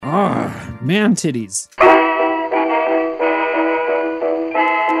Ah, man titties.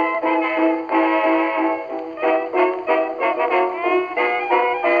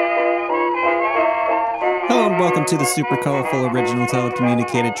 Hello and welcome to the super colorful original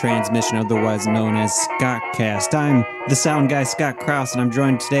telecommunicated transmission, otherwise known as Scottcast. I'm the sound guy, Scott Krause, and I'm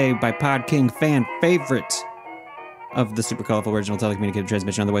joined today by Pod King fan favorite of the super colorful original telecommunicated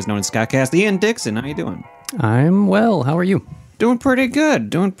transmission, otherwise known as Scottcast, Ian Dixon. How you doing? I'm well. How are you? Doing pretty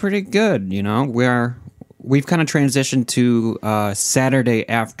good. You know, we've kind of transitioned to Saturday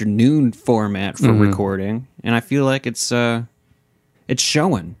afternoon format for recording, and I feel like it's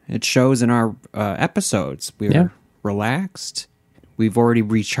showing. It shows in our episodes. We're relaxed. We've already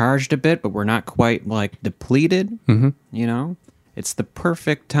recharged a bit, but we're not quite like depleted. Mm-hmm. You know, it's the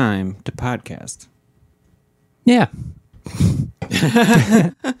perfect time to podcast. Yeah.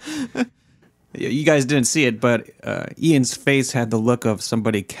 You guys didn't see it, but Ian's face had the look of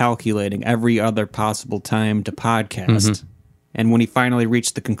somebody calculating every other possible time to podcast. Mm-hmm. And when he finally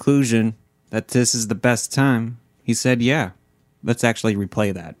reached the conclusion that this is the best time, he said, yeah, let's actually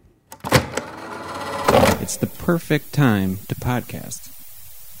replay that. It's the perfect time to podcast.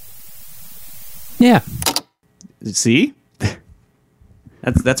 Yeah. See?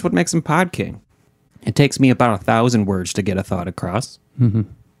 That's what makes him Pod King. It takes me about 1,000 words to get a thought across. Mm-hmm.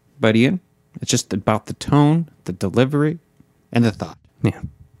 But Ian, it's just about the tone, the delivery, and the thought. Yeah. And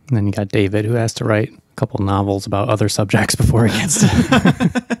then you got David, who has to write a couple novels about other subjects before he gets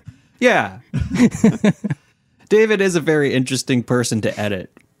to... Yeah. David is a very interesting person to edit.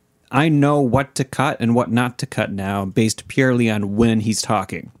 I know what to cut and what not to cut now based purely on when he's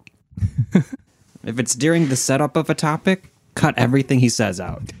talking. If it's during the setup of a topic, cut everything he says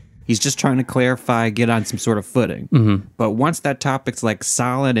out. He's just trying to clarify, get on some sort of footing. Mm-hmm. But once that topic's like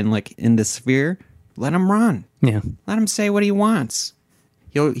solid and like in the sphere, let him run. Yeah. Let him say what he wants.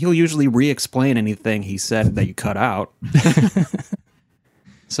 He'll usually re-explain anything he said that you cut out.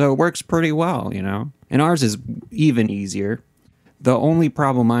 So it works pretty well, you know. And ours is even easier. The only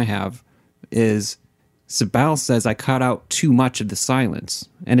problem I have is Sabal says I cut out too much of the silence.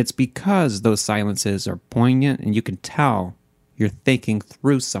 And it's because those silences are poignant and you can tell you're thinking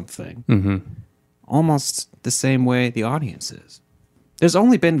through something. Mm-hmm. Almost the same way the audience is. There's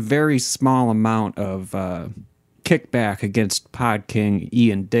only been very small amount of kickback against Pod King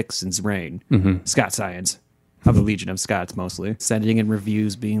Ian Dixon's reign. Mm-hmm. Scott Science. Of the Legion of Scots, mostly. Sending in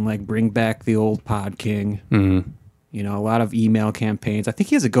reviews being like, bring back the old Pod King. Mm-hmm. You know, a lot of email campaigns. I think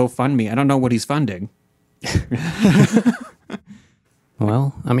he has a GoFundMe. I don't know what he's funding.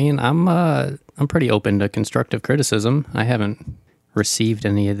 Well, I mean, I'm pretty open to constructive criticism. I haven't received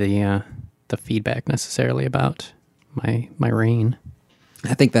any of the feedback necessarily about my reign.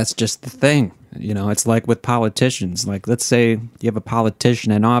 I think that's just the thing. You know, it's like with politicians. Like, let's say you have a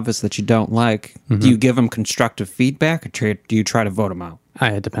politician in office that you don't like. Mm-hmm. Do you give them constructive feedback, or do you try to vote them out?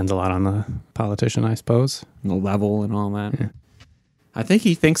 It depends a lot on the politician, I suppose. The level and all that. Yeah. I think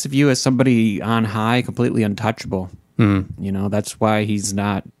he thinks of you as somebody on high, completely untouchable. Mm. You know, that's why he's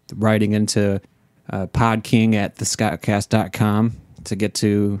not writing into podking at thescottcast.com to get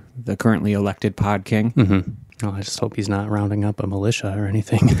to the currently elected Pod King. Mm-hmm. Oh, I just hope he's not rounding up a militia or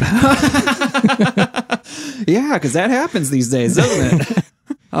anything. Yeah, because that happens these days, doesn't it?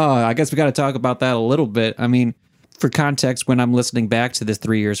 Oh, I guess we got to talk about that a little bit. I mean, for context, when I'm listening back to this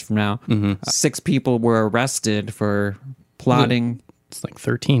 3 years from now, 6 people were arrested for plotting. It's like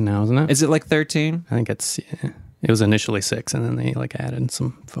 13 now, isn't it? Is it like 13? I think it was initially 6, and then they like added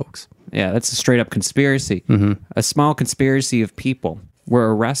some folks. Yeah, that's a straight up conspiracy. Mm-hmm. A small conspiracy of people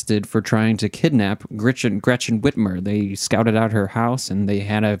were arrested for trying to kidnap Gretchen Whitmer. They scouted out her house, and they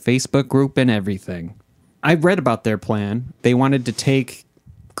had a Facebook group and everything. I read about their plan. They wanted to take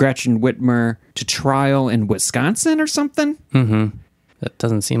Gretchen Whitmer to trial in Wisconsin or something. Mm-hmm. That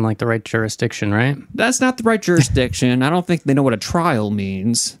doesn't seem like the right jurisdiction, right? That's not the right jurisdiction. I don't think they know what a trial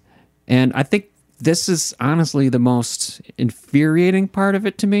means. And I think this is honestly the most infuriating part of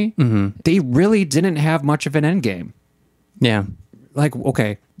it to me. Mm-hmm. They really didn't have much of an end game. Yeah. Like,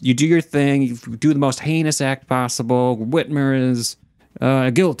 okay, you do your thing, you do the most heinous act possible. Whitmer is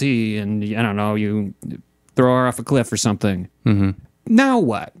guilty, and I don't know, you throw her off a cliff or something. Mm-hmm. Now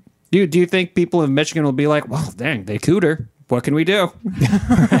what? Do you think people in Michigan will be like, well, dang, they cooed her. What can we do?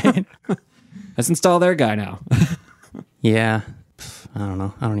 Right? Let's install their guy now. Yeah. I don't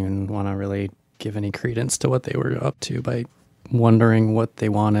know. I don't even want to really give any credence to what they were up to by wondering what they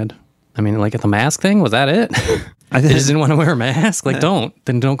wanted. I mean, like at the mask thing, was that it? They just didn't want to wear a mask? Like, don't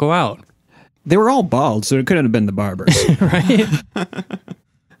go out. They were all bald, so it couldn't have been the barbers. Right?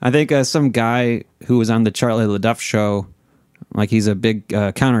 I think some guy who was on the Charlie LaDuff show Like he's a big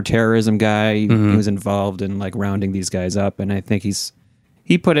counterterrorism guy. He was involved in like rounding these guys up, and I think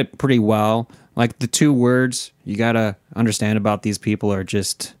he put it pretty well. Like the two words you gotta understand about these people are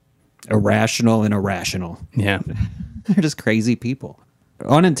just irrational and irrational. Yeah. They're just crazy people.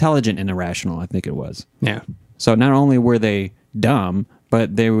 Unintelligent and irrational, I think it was. Yeah. So not only were they dumb,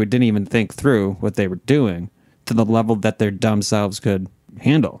 but they didn't even think through what they were doing to the level that their dumb selves could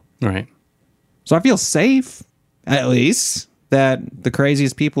handle. Right. So I feel safe, at least, that the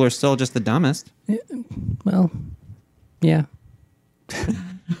craziest people are still just the dumbest. Well, yeah.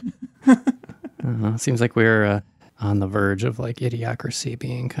 I don't know. It seems like we're on the verge of like idiocracy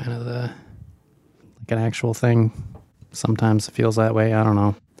being kind of like an actual thing. Sometimes it feels that way. I don't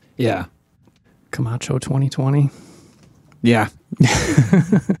know. Yeah. Camacho 2020. Yeah.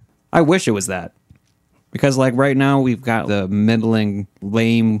 I wish it was that. Because like right now we've got the middling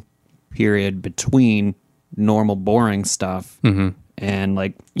lame period between normal boring stuff. And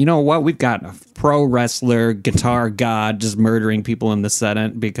like, you know what? We've got a pro wrestler, guitar god just murdering people in the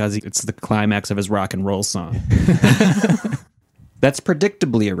Senate because it's the climax of his rock and roll song. That's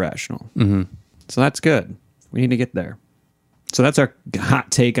predictably irrational. So that's good. We need to get there. So that's our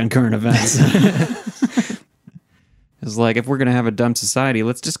hot take on current events. It's like, if we're going to have a dumb society,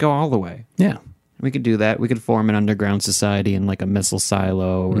 let's just go all the way. Yeah. We could do that. We could form an underground society in like a missile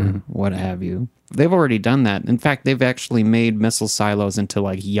silo or what have you. They've already done that. In fact, they've actually made missile silos into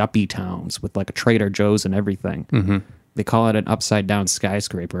like yuppie towns with like a Trader Joe's and everything. They call it an upside down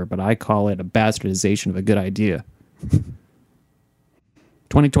skyscraper, but I call it a bastardization of a good idea.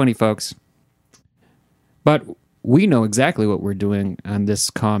 2020, folks. But we know exactly what we're doing on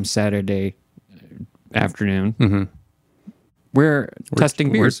this calm Saturday afternoon. We're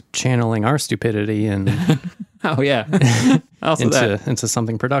testing beers. We're channeling our stupidity and Oh, yeah. Also into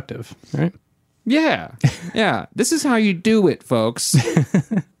something productive, right? Yeah. Yeah. This is how you do it, folks.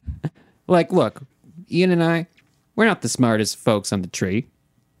 Like, look, Ian and I, we're not the smartest folks on the tree.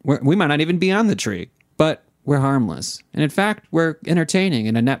 We might not even be on the tree, but we're harmless. And in fact, we're entertaining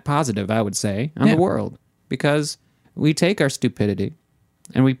and a net positive, I would say, on the world. Because we take our stupidity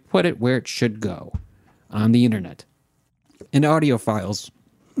and we put it where it should go, on the internet. In audio files.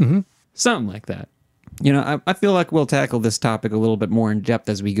 Something like that. You know, I feel like we'll tackle this topic a little bit more in depth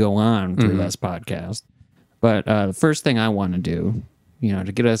as we go on through this podcast. But the first thing I want to do, you know,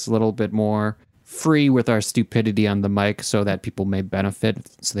 to get us a little bit more free with our stupidity on the mic so that people may benefit,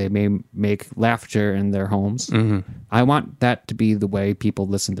 so they may make laughter in their homes. I want that to be the way people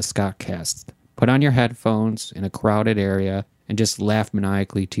listen to Scottcast. Put on your headphones in a crowded area and just laugh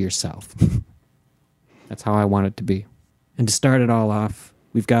maniacally to yourself. That's how I want it to be. And to start it all off,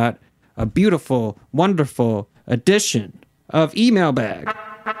 we've got a beautiful, wonderful edition of Email Bag.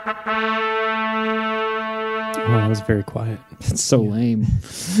 Oh, that was very quiet. It's so lame.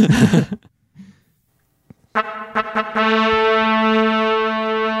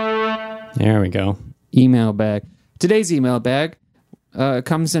 There we go. Email Bag. Today's Email Bag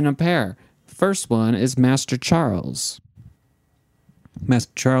comes in a pair. First one is Master Charles.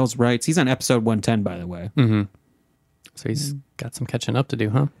 Master Charles writes, he's on episode 110, by the way. So he's got some catching up to do,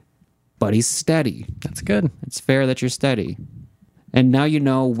 huh? But he's steady. That's good. It's fair that you're steady. And now you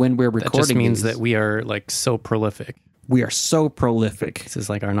know when we're recording. That just means that we are like so prolific. We are so prolific. This is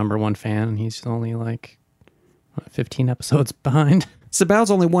like our number one fan, and he's only like 15 episodes behind. Sabal's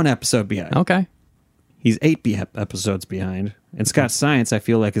only one episode behind. Okay. He's 8 episodes behind. And Scott Science, I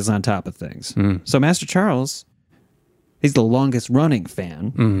feel like, is on top of things. So Master Charles, he's the longest running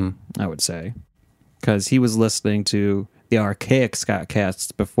fan, I would say. Because he was listening to the archaic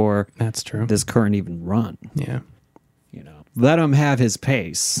Scottcasts before That's true. this current even run. Yeah. You know, let him have his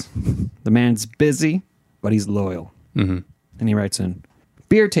pace. The man's busy, but he's loyal. And he writes in,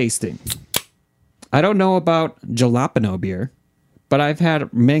 beer tasting. I don't know about jalapeno beer, but I've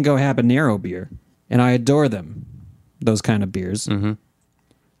had mango habanero beer, and I adore them. Those kind of beers.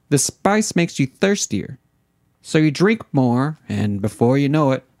 The spice makes you thirstier, so you drink more, and before you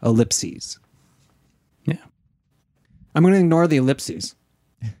know it, ellipses. Yeah. I'm going to ignore the ellipses.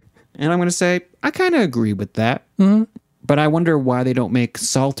 And I'm going to say, I kind of agree with that. But I wonder why they don't make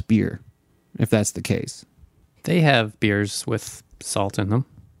salt beer, if that's the case. They have beers with salt in them.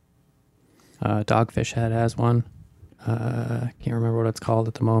 Dogfish Head has one. I can't remember what it's called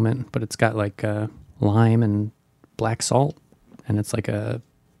at the moment, but it's got like lime and black salt. And it's like a,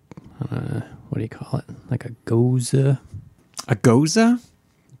 what do you call it? Like a goza. A goza?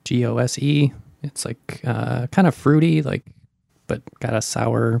 Gose. It's like kind of fruity, like, but got a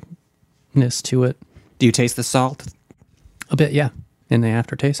sourness to it. Do you taste the salt? A bit, yeah. In the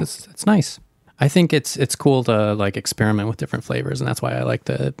aftertaste, it's nice. I think it's cool to like experiment with different flavors, and that's why I like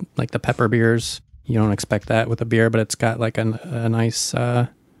the pepper beers. You don't expect that with a beer, but it's got like a nice kind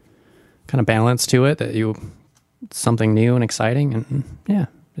of balance to it something new and exciting, and yeah,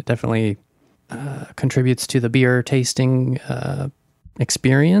 it definitely contributes to the beer tasting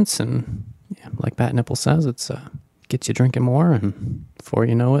experience. And yeah, like Bat Nipple says, it's gets you drinking more, and before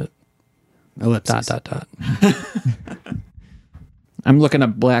you know it, ellipses. ... I'm looking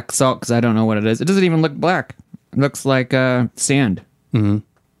up black salt because I don't know what it is. It doesn't even look black. It looks like sand. Mm-hmm.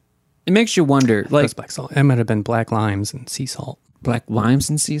 It makes you wonder. Like black salt. It might have been black limes and sea salt. Black limes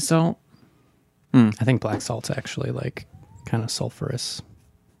and sea salt? I think black salt's actually like kind of sulfurous.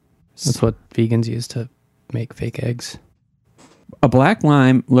 That's what vegans use to make fake eggs. A black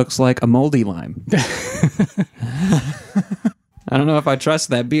lime looks like a moldy lime. I don't know if I trust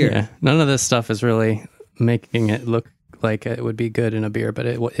that beer. Yeah, none of this stuff is really making it look like it would be good in a beer, but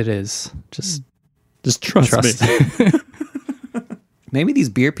it is. Just trust me. Maybe these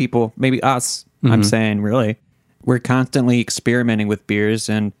beer people, maybe us, I'm saying really, we're constantly experimenting with beers,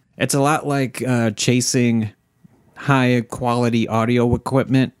 and it's a lot like chasing high quality audio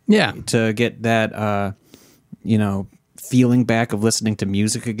equipment. Yeah. To get that, feeling back of listening to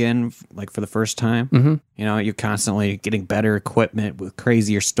music again, like for the first time. Mm-hmm. You know, you're constantly getting better equipment with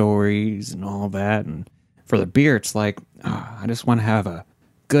crazier stories and all that. And for the beer, it's like, I just want to have a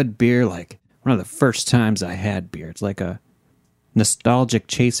good beer, like one of the first times I had beer. It's like a nostalgic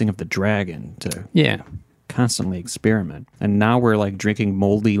chasing of the dragon to constantly experiment. And now we're like drinking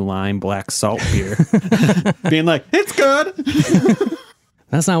moldy lime black salt beer, being like, it's good.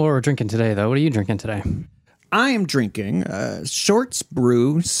 That's not what we're drinking today, though. What are you drinking today? I am drinking Shorts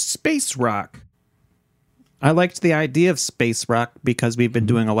Brew Space Rock. I liked the idea of Space Rock because we've been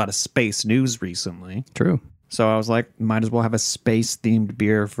doing a lot of space news recently. True. So I was like, might as well have a space-themed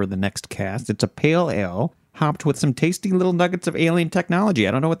beer for the next cast. It's a pale ale, hopped with some tasty little nuggets of alien technology.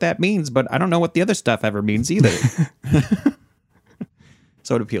 I don't know what that means, but I don't know what the other stuff ever means either.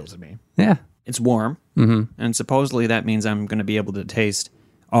 So it appeals to me. Yeah. It's warm, and supposedly that means I'm going to be able to taste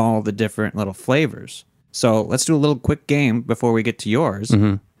all the different little flavors. So let's do a little quick game before we get to yours.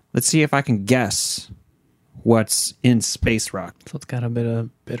 Let's see if I can guess what's in Space Rock. So it's got a bit of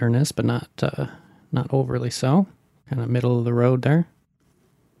bitterness, but not overly so. Kind of middle of the road there.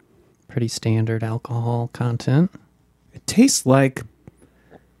 Pretty standard alcohol content. It tastes like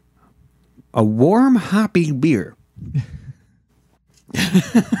a warm, hoppy beer.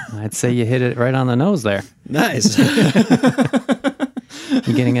 I'd say you hit it right on the nose there. Nice.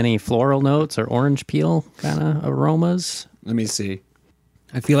 You getting any floral notes or orange peel kind of aromas? Let me see.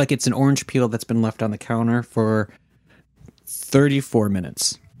 I feel like it's an orange peel that's been left on the counter for 34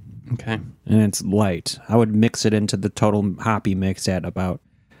 minutes. Okay. And it's light. I would mix it into the total hoppy mix at about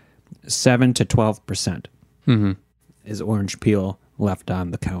 7 to 12%. Is orange peel left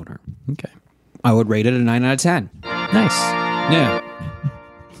on the counter. Okay. I would rate it a 9 out of 10. Nice. Yeah.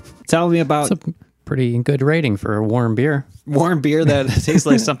 Tell me about... That's a pretty good rating for a warm beer. Warm beer that tastes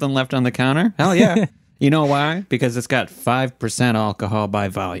like something left on the counter? Hell yeah. You know why? Because it's got 5% alcohol by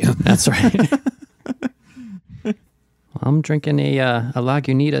volume. That's right. I'm drinking a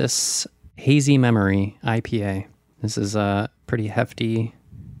Lagunitas Hazy Memory IPA. This is a pretty hefty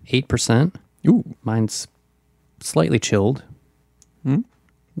 8%. Ooh. Mine's slightly chilled.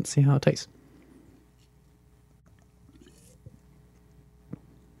 Let's see how it tastes.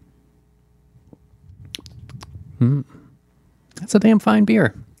 That's a damn fine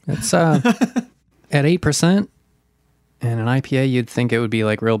beer. It's at 8%, and an IPA you'd think it would be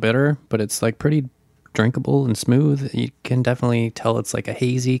like real bitter, but it's like pretty drinkable and smooth. You can definitely tell it's like a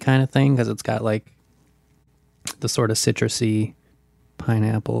hazy kind of thing because it's got like the sort of citrusy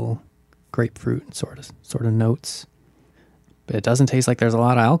pineapple, grapefruit sort of notes. But it doesn't taste like there's a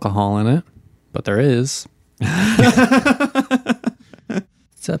lot of alcohol in it, but there is. It's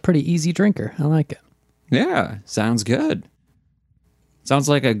a pretty easy drinker. I like it. Yeah, sounds good. Sounds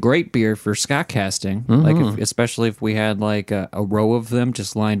like a great beer for Scott casting. Like, especially if we had like a row of them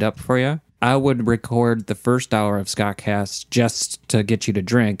just lined up for you. I would record the first hour of Scott Cast just to get you to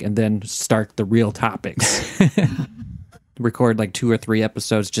drink, and then start the real topics. Record like 2 or 3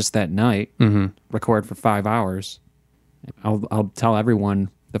 episodes just that night. Record for 5 hours. I'll tell everyone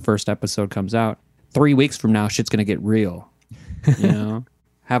the first episode comes out. 3 weeks from now, shit's gonna get real. You know.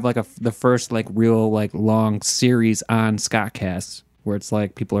 Have like the first like real like long series on Scottcast where it's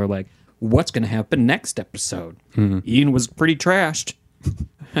like people are like, what's going to happen next episode? Ian was pretty trashed,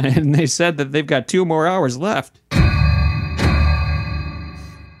 and they said that they've got 2 more hours left.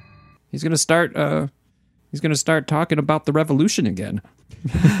 He's going to start. He's going to start talking about the revolution again.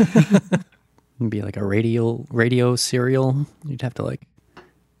 It'd be like a radio serial. You'd have to like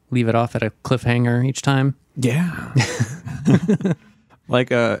leave it off at a cliffhanger each time. Yeah. Like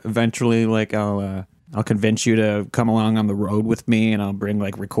eventually, like I'll convince you to come along on the road with me, and I'll bring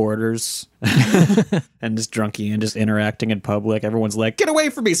like recorders and just drunk Ian just interacting in public. Everyone's like, "Get away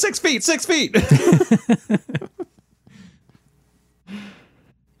from me! 6 feet! 6 feet!"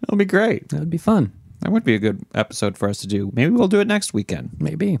 It'll be great. That'd be fun. That would be a good episode for us to do. Maybe we'll do it next weekend.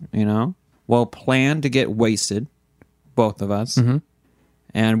 Maybe. You know, we'll plan to get wasted, both of us,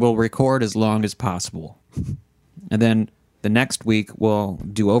 and we'll record as long as possible, and then the next week we'll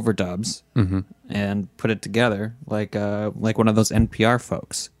do overdubs and put it together like one of those NPR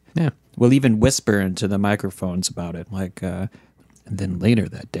folks. Yeah. We'll even whisper into the microphones about it. Like, and then later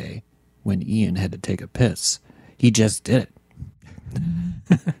that day, when Ian had to take a piss, he just did it.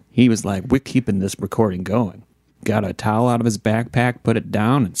 He was like, "We're keeping this recording going." Got a towel out of his backpack, put it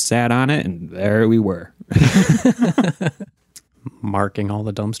down, and sat on it, and there we were. Marking all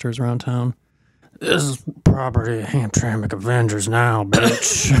the dumpsters around town. This is property of Hamtramck Avengers now,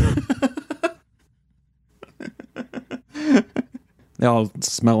 bitch. They all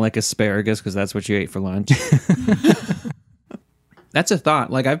smell like asparagus because that's what you ate for lunch. That's a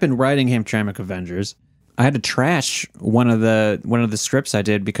thought. Like, I've been writing Hamtramck Avengers. I had to trash one of the strips I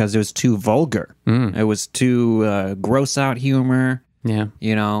did because it was too vulgar. It was too gross out humor. Yeah.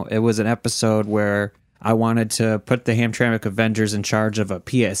 You know, it was an episode where I wanted to put the Hamtramck Avengers in charge of a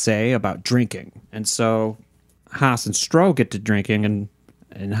PSA about drinking. And so Haas and Stroh get to drinking,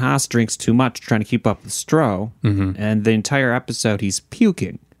 and Haas drinks too much trying to keep up with Stroh. And the entire episode, he's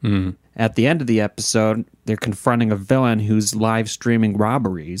puking. At the end of the episode, they're confronting a villain who's live streaming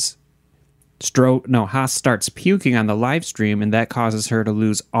robberies. Haas starts puking on the live stream, and that causes her to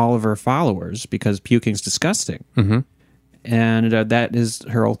lose all of her followers because puking's disgusting. And that is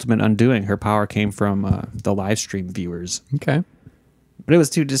her ultimate undoing. Her power came from the live stream viewers. Okay. But it was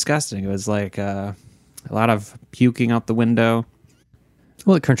too disgusting. It was like a lot of puking out the window.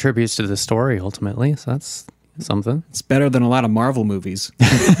 Well, it contributes to the story ultimately, so that's something. It's better than a lot of Marvel movies.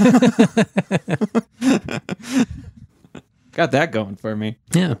 Got that going for me.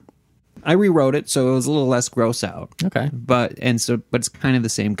 Yeah. I rewrote it so it was a little less gross out. Okay. But it's kind of the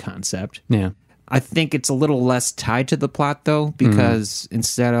same concept. Yeah. I think it's a little less tied to the plot, though, because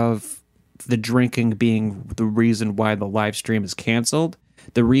instead of the drinking being the reason why the live stream is canceled,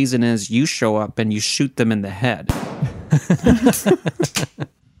 the reason is you show up and you shoot them in the head.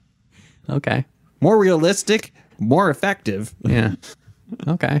 Okay. More realistic, more effective. Yeah.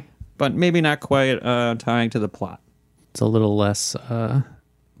 Okay. But maybe not quite tying to the plot. It's a little less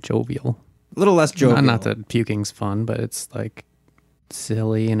jovial. A little less jovial. Not that puking's fun, but it's like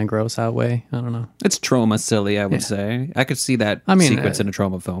silly in a gross out way. I don't know. It's trauma silly, I would say. I could see that sequence in a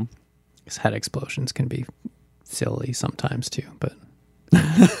trauma film. Head explosions can be silly sometimes too, but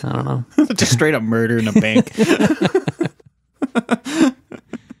I don't know. Just straight up murder in a bank.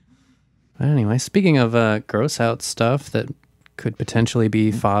 Anyway, speaking of gross out stuff that could potentially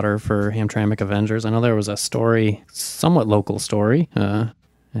be fodder for Hamtramck Avengers, I know there was a story, somewhat local story, at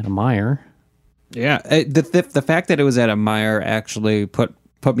a Meijer. Yeah, the fact that it was at a Meijer actually put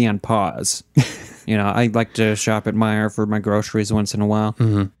me on pause. You know, I like to shop at Meijer for my groceries once in a while.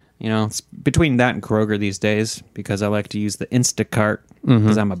 You know, it's between that and Kroger these days because I like to use the Instacart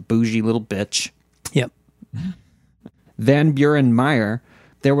because I'm a bougie little bitch. Yep. Van Buren Meijer,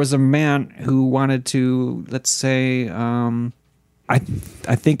 there was a man who wanted to, let's say, I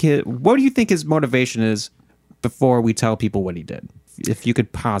think what do you think his motivation is before we tell people what he did? If you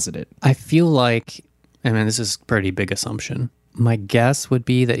could posit it. I feel like, I mean, this is a pretty big assumption. My guess would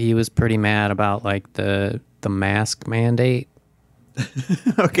be that he was pretty mad about like the mask mandate.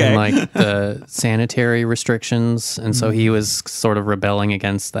 Okay. And like the sanitary restrictions. And so he was sort of rebelling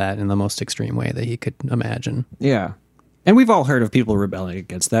against that in the most extreme way that he could imagine. Yeah. And we've all heard of people rebelling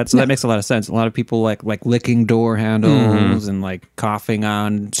against that, so that makes a lot of sense. A lot of people like licking door handles and like coughing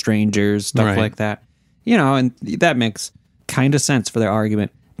on strangers, stuff like that. You know, and that makes kind of sense for their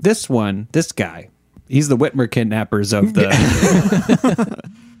argument. This guy, he's the Whitmer kidnappers of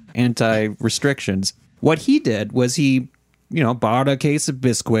the anti-restrictions. What he did was he, you know, bought a case of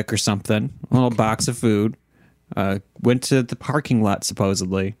Bisquick or something, a little box of food, went to the parking lot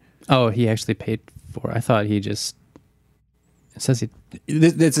supposedly. Oh, he actually paid for it. I thought he just... It says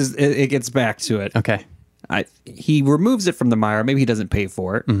it gets back to it. Okay. He removes it from the Meijer. Maybe he doesn't pay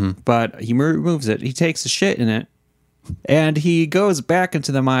for it, but he removes it. He takes a shit in it, and he goes back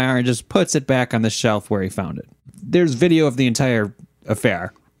into the Meijer and just puts it back on the shelf where he found it. There's video of the entire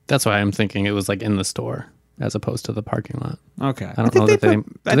affair. That's why I'm thinking it was like in the store. as opposed to the parking lot. Okay. I don't know that do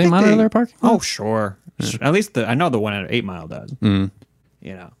they monitor their parking lot? Oh, sure. Yeah. At least I know the one at 8 Mile does. Mm.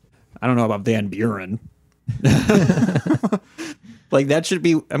 You know, I don't know about Van Buren. Like that should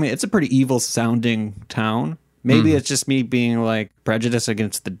be, I mean, it's a pretty evil sounding town. Maybe it's just me being like prejudiced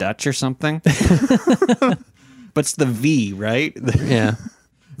against the Dutch or something. But it's the V, right? Yeah.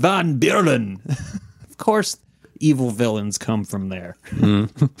 Van Buren. Of course, evil villains come from there.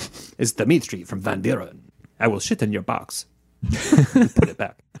 It's Dimitri from Van Buren. I will shit in your box. Put it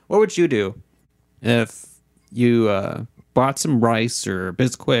back. What would you do if you bought some rice or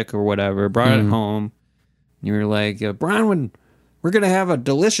Bisquick or whatever, brought it home, and you were like, Bronwyn, we're going to have a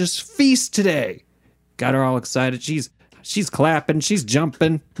delicious feast today. Got her all excited. She's clapping. She's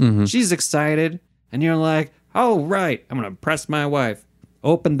jumping. She's excited. And you're like, oh, right. I'm going to impress my wife.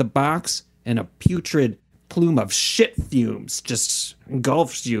 Open the box, and a putrid plume of shit fumes just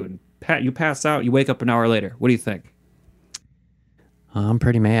engulfs you, and you pass out. You wake up an hour later. What do you think? I'm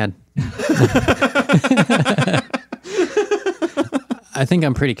pretty mad. I think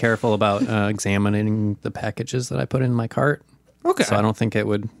I'm pretty careful about examining the packages that I put in my cart. Okay. So I don't think it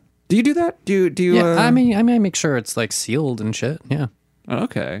would... Do you do that? Do you? Yeah, I mean, I make sure it's like sealed and shit. Yeah.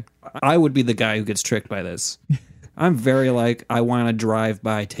 Okay. I would be the guy who gets tricked by this. I'm very like, I want to drive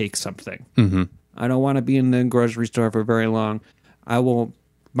by, take something. I don't want to be in the grocery store for very long.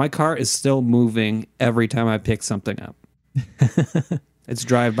 My car is still moving every time I pick something up. It's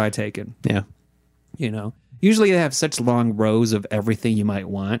drive by taken. Yeah. You know, usually they have such long rows of everything you might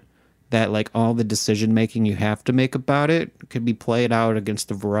want that like all the decision making you have to make about it could be played out against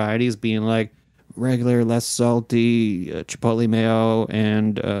the varieties being like regular, less salty, chipotle mayo,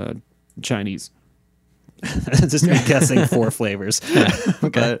 and Chinese. Just me guessing 4 flavors. Okay.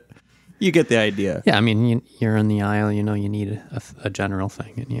 But you get the idea. Yeah, I mean, you're in the aisle, you know you need a general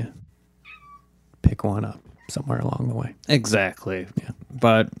thing, and you pick one up somewhere along the way. Exactly. Yeah.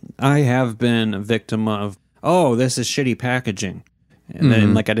 But I have been a victim of, oh, this is shitty packaging. And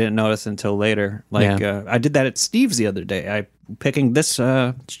then, like, I didn't notice until later. Like, I did that at Steve's the other day. Picking this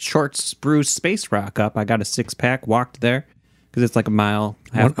short spruce space rock up. I got a 6-pack, walked there, because it's like a mile,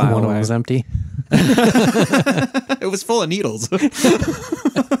 half mile one away. One was empty. It was full of needles.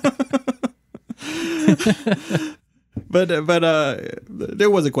 but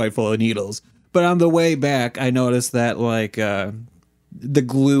it wasn't quite full of needles. But on the way back, I noticed that, like, the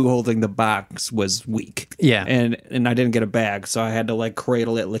glue holding the box was weak. Yeah. And I didn't get a bag, so I had to like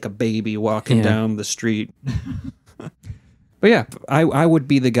cradle it like a baby walking down the street. But yeah, I would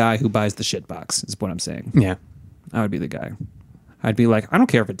be the guy who buys the shit box, is what I'm saying. Yeah. I would be the guy. I'd be like, I don't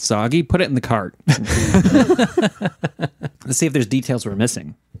care if it's soggy, put it in the cart. Let's see if there's details we're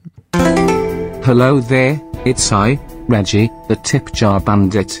missing. Hello there, it's I, Reggie, the Tip Jar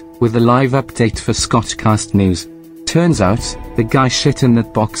Bandit, with a live update for Scottcast News. Turns out, the guy shit in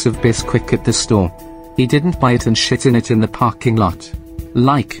that box of Bisquick at the store. He didn't buy it and shit in it in the parking lot.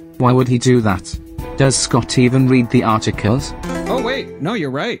 Like, why would he do that? Does Scott even read the articles? Oh wait, no, you're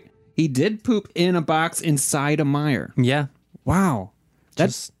right. He did poop in a box inside a Meijer. Yeah. Wow.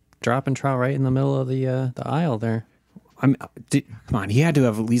 Just drop and trowel right in the middle of the aisle there. Come on, he had to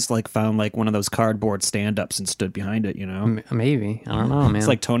have at least like found like one of those cardboard stand-ups and stood behind it, you know? Maybe. I don't know, man. It's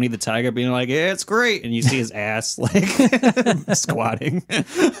like Tony the Tiger being like, yeah, it's great. And you see his ass like squatting.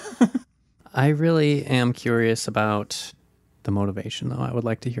 I really am curious about the motivation, though. I would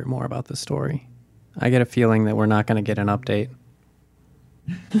like to hear more about the story. I get a feeling that we're not going to get an update.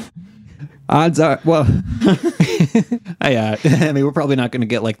 Odds are, well, I mean, we're probably not going to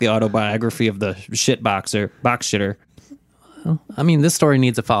get like the autobiography of the box shitter. Well, I mean, this story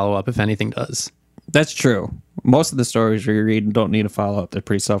needs a follow-up, if anything does. That's true. Most of the stories we read don't need a follow-up. They're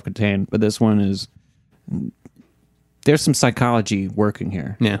pretty self-contained. But this one is... There's some psychology working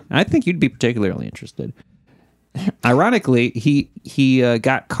here. Yeah. I think you'd be particularly interested. Ironically, he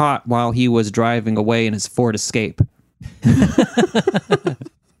got caught while he was driving away in his Ford Escape.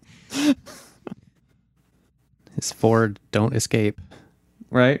 His Ford don't escape.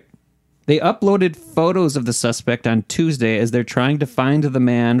 Right? They uploaded photos of the suspect on Tuesday as they're trying to find the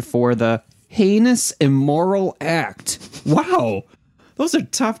man for the heinous immoral act. Wow. Those are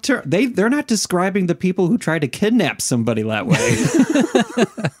tough terms. They're not describing the people who try to kidnap somebody that way.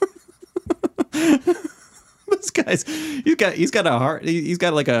 This guy's he's got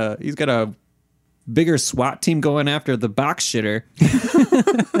a bigger SWAT team going after the box shitter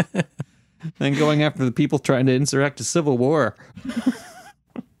than going after the people trying to insurrect a civil war.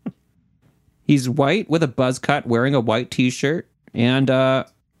 He's white with a buzz cut, wearing a white t-shirt, and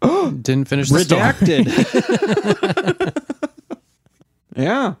didn't finish the redacted.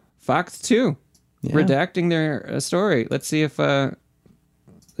 Yeah, Fox 2. redacting their story. Let's see if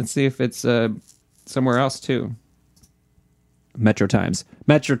it's somewhere else too. Metro Times.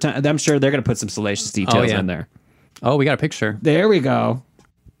 I'm sure they're going to put some salacious details in there. Oh, we got a picture. There we go.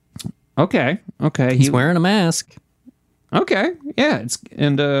 Okay. He's wearing a mask. Okay. Yeah.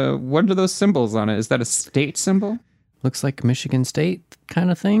 What are those symbols on it? Is that a state symbol? Looks like Michigan State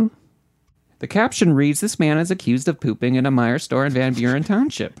kind of thing. The caption reads, "This man is accused of pooping in a Meijer store in Van Buren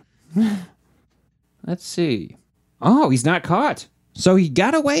Township." Let's see. Oh, he's not caught. So he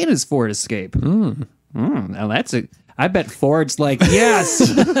got away in his Ford Escape. Now that's it. I bet Ford's like, yes.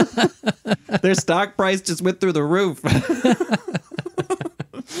 Their stock price just went through the roof.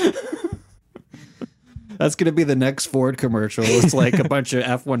 That's going to be the next Ford commercial. It's like a bunch of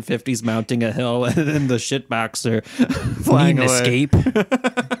F-150s mounting a hill and then the shit boxer flying away. Escape.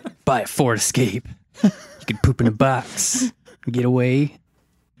 Buy a Ford Escape. You can poop in a box. Get away.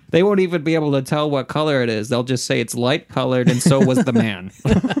 They won't even be able to tell what color it is. They'll just say it's light colored and so was the man.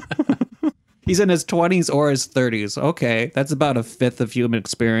 He's in his 20s or his 30s. Okay, that's about a fifth of human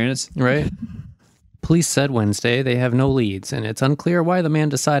experience. Right. Police said Wednesday they have no leads, and it's unclear why the man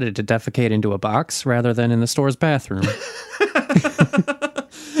decided to defecate into a box rather than in the store's bathroom.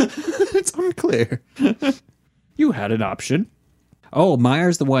 It's unclear. You had an option. Oh,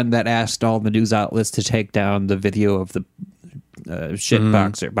 Meyer's the one that asked all the news outlets to take down the video of the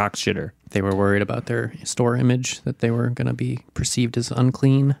box shitter. They were worried about their store image, that they were going to be perceived as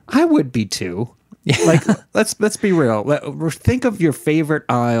unclean. I would be too. Like, let's be real. Think of your favorite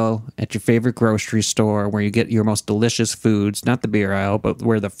aisle at your favorite grocery store where you get your most delicious foods, not the beer aisle, but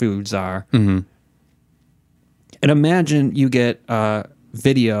where the foods are. Mm-hmm. And imagine you get a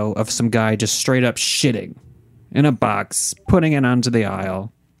video of some guy just straight up shitting in a box, putting it onto the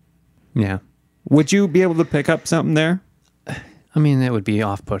aisle. Yeah. Would you be able to pick up something there? I mean, that would be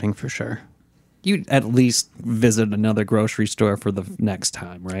off-putting for sure. You'd at least visit another grocery store for the next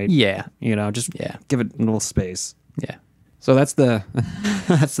time, right? Yeah. Just give it a little space. Yeah. So that's the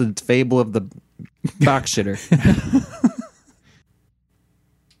fable of the box shitter.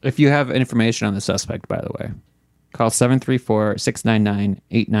 If you have information on the suspect, by the way, call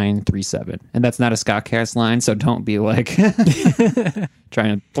 734-699-8937. And that's not a Scottcast line, so don't be like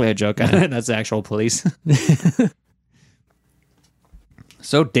trying to play a joke on it. That's actual police.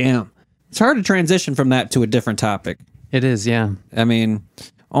 So damn. It's hard to transition from that to a different topic. It is, yeah. I mean,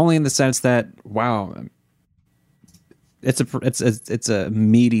 only in the sense that, wow, it's a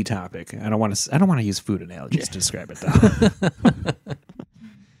meaty topic. I don't want to use food analogies to describe it though.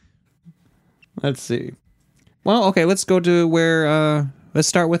 Let's see. Well, okay, let's go to where let's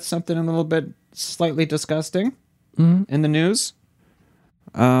start with something a little bit slightly disgusting in the news.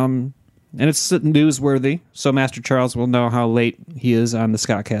 And it's newsworthy, so Master Charles will know how late he is on the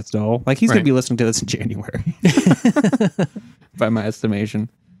Scottcast Dole. Like, he's going to be listening to this in January, by my estimation.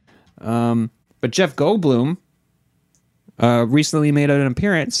 But Jeff Goldblum recently made an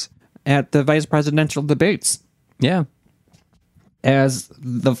appearance at the vice presidential debates. Yeah. As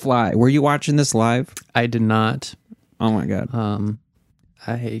The Fly. Were you watching this live? I did not. Oh, my God.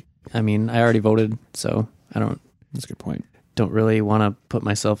 I mean, I already voted, so I don't... That's a good point. Don't really want to put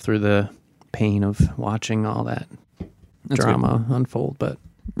myself through the pain of watching all that drama unfold, but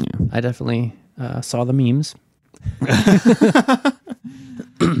I definitely saw the memes.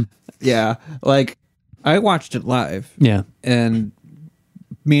 Yeah, like I watched it live. Yeah, and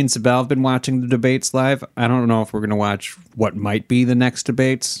me and Sibel have been watching the debates live. I don't know if we're going to watch what might be the next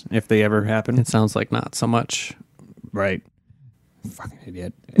debates if they ever happen. It sounds like not so much. Right. Fucking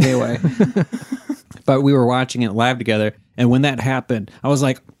idiot. Anyway, but we were watching it live together, and when that happened, I was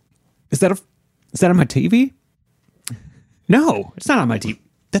like, Is that on my TV? No, it's not on my TV.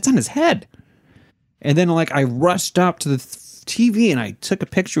 That's on his head. And then, like, I rushed up to the TV and I took a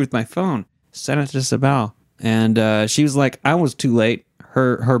picture with my phone, sent it to Sibel, and she was like, I was too late.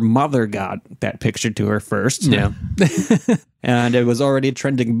 Her mother got that picture to her first. Yeah. And it was already a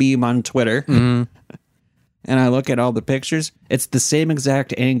trending meme on Twitter. Mm-hmm. And I look at all the pictures. It's the same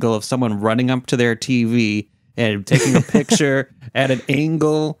exact angle of someone running up to their TV and taking a picture at an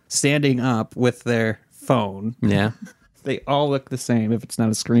angle, standing up with their phone. Yeah. They all look the same if it's not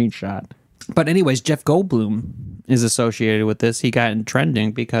a screenshot. But anyways, Jeff Goldblum is associated with this. He got in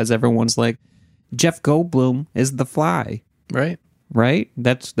trending because everyone's like, Jeff Goldblum is The Fly. Right. Right?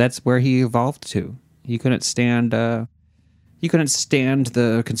 That's where he evolved to. He couldn't stand the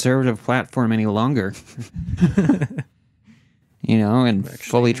conservative platform any longer. And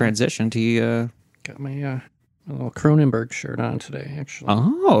fully transitioned. He got my little Cronenberg shirt on today, actually.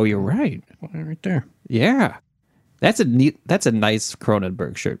 Oh, you're right. Right there. Yeah. That's a nice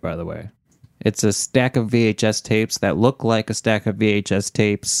Cronenberg shirt, by the way. It's a stack of VHS tapes that look like a stack of VHS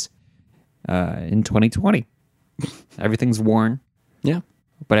tapes in 2020. Everything's worn, Yeah.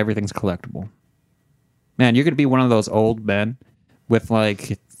 but everything's collectible. Man, you're going to be one of those old men with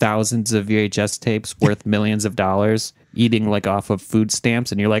like thousands of VHS tapes worth millions of dollars eating like off of food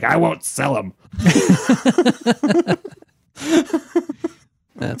stamps, and you're like, I won't sell them.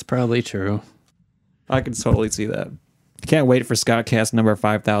 That's probably true. I can totally see that. Can't wait for Scottcast number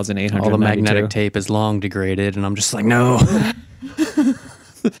 5,892. All the magnetic tape is long degraded, and I'm just like, no.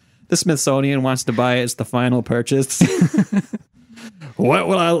 The Smithsonian wants to buy it as the final purchase. What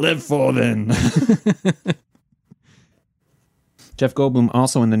will I live for then? Jeff Goldblum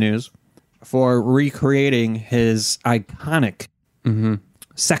also in the news for recreating his iconic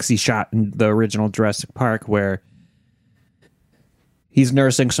sexy shot in the original Jurassic Park where he's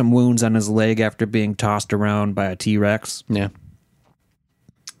nursing some wounds on his leg after being tossed around by a T-Rex. Yeah.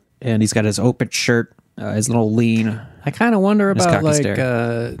 And he's got his open shirt, his little lean. I kind of wonder His about cocky like stare.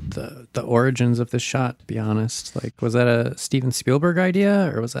 the origins of this shot, to be honest. Like, was that a Steven Spielberg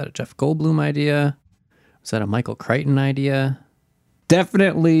idea, or was that a Jeff Goldblum idea? Was that a Michael Crichton idea?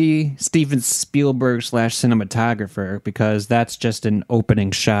 Definitely Steven Spielberg / cinematographer, because that's just an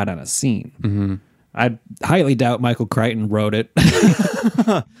opening shot on a scene. Mm-hmm. I highly doubt Michael Crichton wrote it.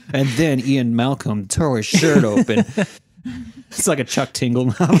 And then Ian Malcolm tore his shirt open. It's like a Chuck Tingle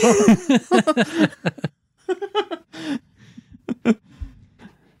novel.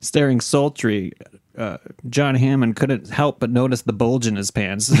 Staring sultry, John Hammond couldn't help but notice the bulge in his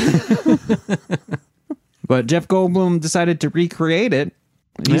pants. But Jeff Goldblum decided to recreate it.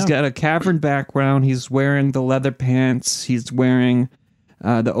 He's got a cavern background. He's wearing the leather pants. He's wearing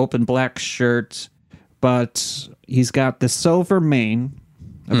the open black shirt. But he's got the silver mane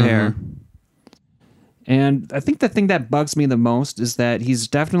of hair. And I think the thing that bugs me the most is that he's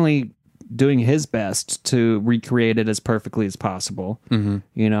definitely doing his best to recreate it as perfectly as possible.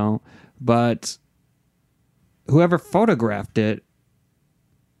 You know? But whoever photographed it,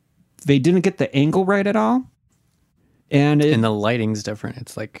 they didn't get the angle right at all. And the lighting's different.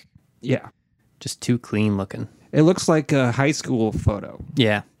 It's like, yeah, just too clean looking. it looks like a high school photo,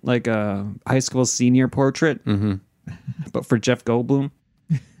 Yeah. like a high school senior portrait, but for Jeff Goldblum.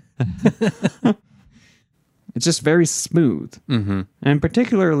 It's just very smooth, and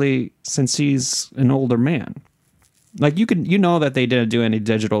particularly since he's an older man. Like you know that they didn't do any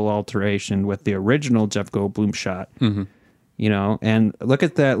digital alteration with the original Jeff Goldblum shot. You know, and look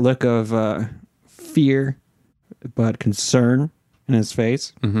at that look of fear, but concern in his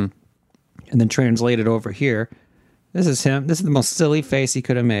face. And then translate it over here. This is him. This is the most silly face he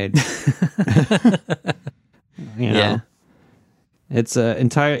could have made. You know? Yeah. It's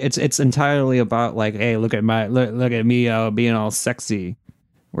entirely about like, hey, look at me being all sexy.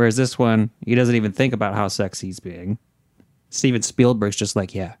 Whereas this one, he doesn't even think about how sexy he's being. Steven Spielberg's just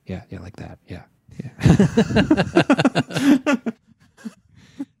like, yeah, like that. Yeah.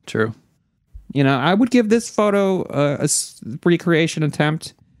 True. You know, I would give this photo a recreation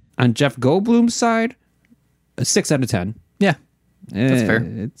attempt on Jeff Goldblum's side, a 6 out of 10. Yeah. That's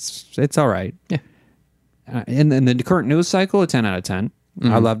fair. It's all right. Yeah. In the current news cycle, a 10 out of 10.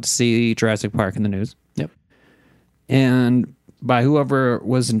 I love to see Jurassic Park in the news. Yep. And by whoever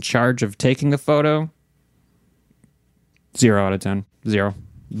was in charge of taking the photo, 0 out of 10. 0.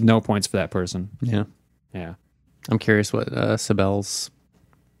 No points for that person. Yeah. Yeah. I'm curious what Sibel's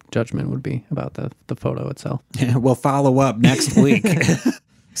judgment would be about the photo itself. Yeah, we'll follow up next week.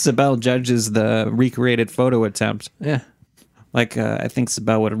 Sibel judges the recreated photo attempt. Yeah. Like, I think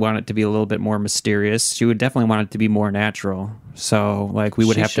Sibel would want it to be a little bit more mysterious. She would definitely want it to be more natural. So, like, we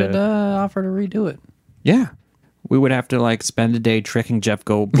would have to offer to redo it. Yeah. We would have to, like, spend a day tricking Jeff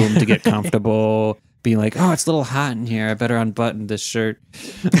Goldblum to get comfortable, being like, oh, it's a little hot in here. I better unbutton this shirt.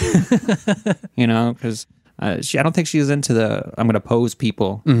 You know, because I don't think she's into I'm going to pose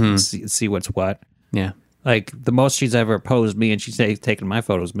people and see what's what. Yeah. Like, the most she's ever posed me, and she's taken my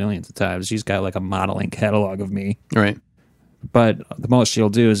photos millions of times. She's got, like, a modeling catalog of me. Right. But the most she'll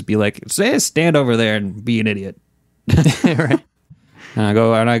do is be like, say, stand over there and be an idiot. Right. And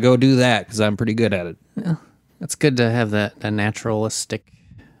I go do that because I'm pretty good at it. Yeah. It's good to have that naturalistic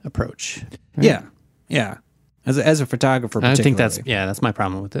approach. Right? Yeah. Yeah. As a photographer, I think particularly. that's my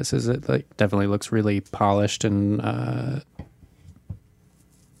problem with this. Is it like definitely looks really polished and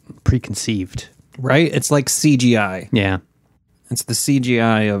preconceived. Right? It's like CGI. Yeah. It's the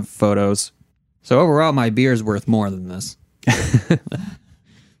CGI of photos. So overall, my beer's worth more than this.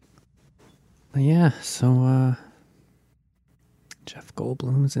 Yeah, so Jeff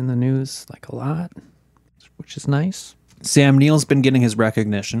Goldblum's in the news like a lot, which is nice. Sam Neill's been getting his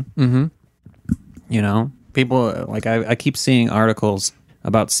recognition. You know, people like I keep seeing articles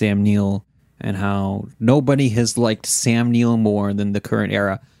about Sam Neill and how nobody has liked Sam Neill more than the current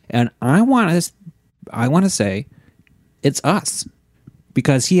era. And I want to say it's us,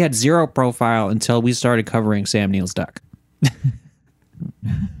 because he had zero profile until we started covering Sam Neill's duck.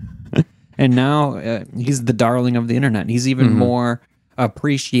 And now he's the darling of the internet. He's even more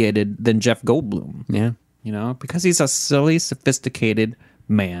appreciated than Jeff Goldblum. Yeah. You know, because he's a silly, sophisticated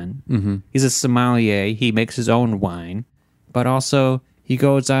man. Mm-hmm. He's a sommelier. He makes his own wine, but also he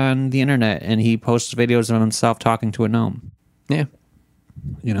goes on the internet and he posts videos of himself talking to a gnome. Yeah.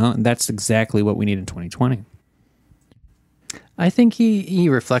 You know, and that's exactly what we need in 2020. I think he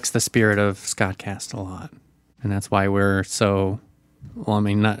reflects the spirit of Scottcast a lot. And that's why we're so, well, I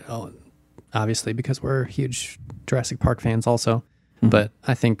mean, not obviously because we're huge Jurassic Park fans also. Mm-hmm. But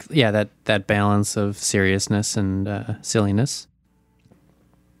I think, yeah, that balance of seriousness and silliness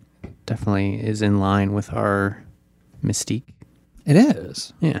definitely is in line with our mystique. It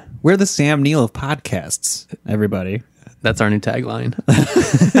is. Yeah. We're the Sam Neill of podcasts, everybody. That's our new tagline.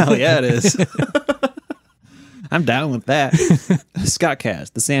 Hell yeah, it is. I'm down with that.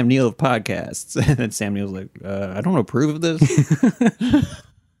 Scottcast, the Sam Neill of podcasts. And then Sam Neill's like, I don't approve of this.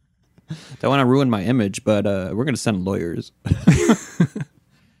 Don't want to ruin my image, but we're going to send lawyers.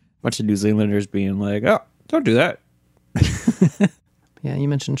 Bunch of New Zealanders being like, oh, don't do that. Yeah, you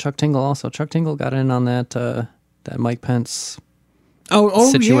mentioned Chuck Tingle also. Chuck Tingle got in on that Mike Pence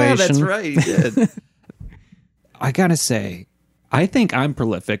situation. Yeah, that's right. He did. I got to say, I think I'm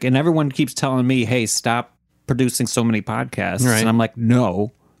prolific, and everyone keeps telling me, hey, stop producing so many podcasts. Right. And I'm like,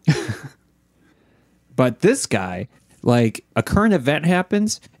 no. But this guy, like, a current event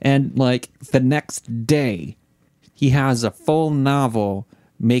happens, and like the next day, he has a full novel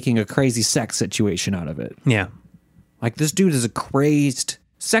making a crazy sex situation out of it. Yeah. Like, this dude is a crazed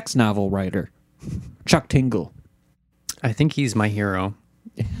sex novel writer. Chuck Tingle. I think he's my hero.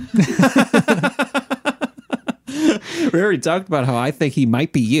 We already talked about how I think he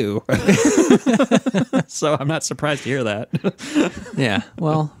might be you. So I'm not surprised to hear that. Yeah.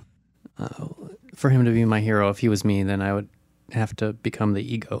 Well, for him to be my hero, if he was me, then I would have to become the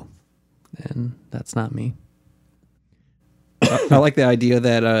ego. And that's not me. I like the idea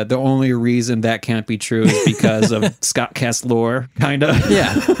that the only reason that can't be true is because of Scottcast lore, kind of.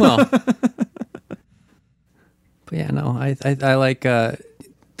 Yeah, well. But yeah, no, I like,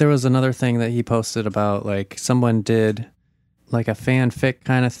 there was another thing that he posted about, like, someone did, like, a fanfic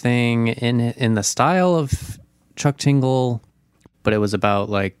kind of thing in the style of Chuck Tingle, but it was about,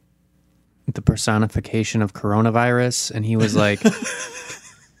 like, the personification of coronavirus, and he was like...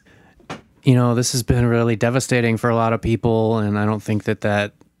 You know, this has been really devastating for a lot of people, and I don't think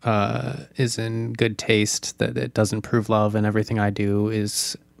that is in good taste, that it doesn't prove love, and everything I do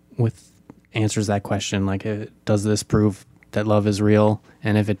answers that question. Like, does this prove that love is real?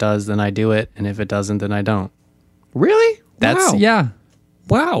 And if it does, then I do it, and if it doesn't, then I don't. Really? Wow. Yeah.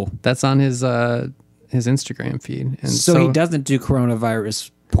 Wow. That's on his Instagram feed. And so he doesn't do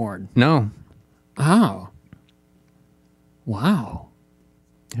coronavirus porn? No. Oh. Wow.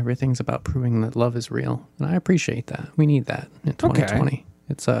 Everything's about proving that love is real, and I appreciate that. We need that in 2020.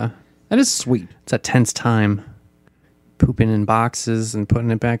 Okay. That is sweet. It's a tense time, pooping in boxes and putting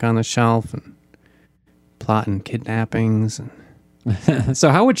it back on the shelf, and plotting kidnappings. And so,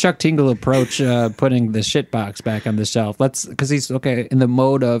 how would Chuck Tingle approach putting the shit box back on the shelf? Because he's in the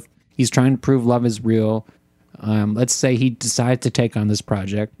mode of he's trying to prove love is real. Let's say he decides to take on this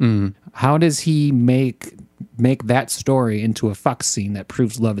project. How does he make that story into a fuck scene that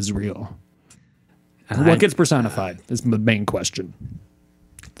proves love is real? What gets personified is the main question.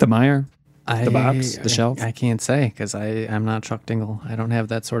 The mire? The box? The shelf? I can't say, because I'm not Chuck Tingle. I don't have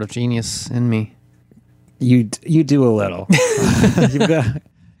that sort of genius in me. You do a little.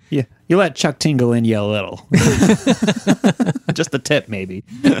 You let Chuck Tingle in you a little. Just a tip, maybe.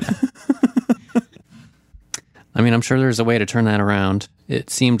 I mean, I'm sure there's a way to turn that around. It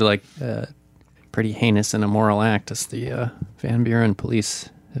seemed like pretty heinous and immoral act, as the Van Buren police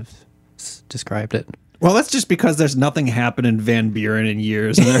have described it. Well, that's just because there's nothing happened in Van Buren in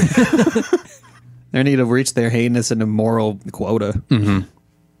years. They need to reach their heinous and immoral quota. Mm-hmm.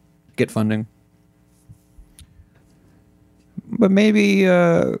 Get funding. But maybe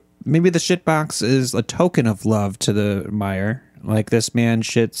the shitbox is a token of love to the Meyer. Like, this man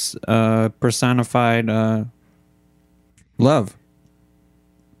shits personified love.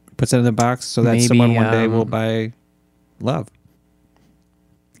 Puts it in the box so that someone one day will buy love.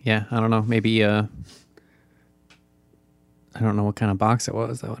 Yeah, I don't know. Maybe I don't know what kind of box it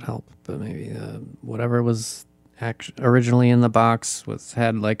was that would help, but maybe whatever was originally in the box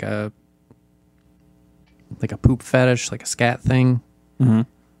had like a like a poop fetish, like a scat thing. Mm-hmm.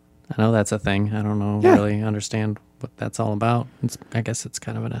 I know that's a thing. I don't know really understand what that's all about. I guess it's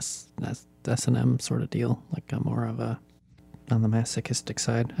kind of an S&M sort of deal, like a more of a on the masochistic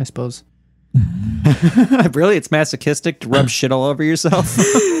side, I suppose. Really? It's masochistic to rub shit all over yourself?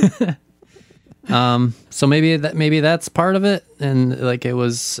 So maybe that's part of it, and like it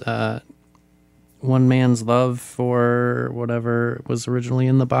was one man's love for whatever was originally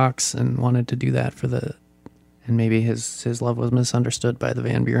in the box, and wanted to do that and maybe his love was misunderstood by the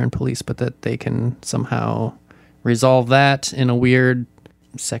Van Buren police, but that they can somehow resolve that in a weird,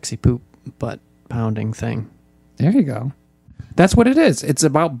 sexy poop butt pounding thing. There you go. That's what it is. It's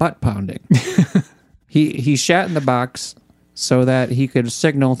about butt pounding. He shat in the box so that he could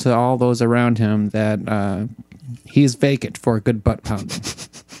signal to all those around him that he's vacant for a good butt pounding.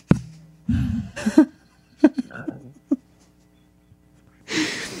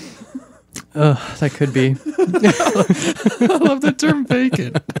 That could be. I love the term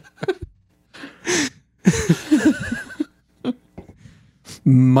vacant.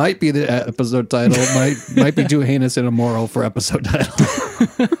 Might be the episode title. Might be too heinous and immoral for episode title.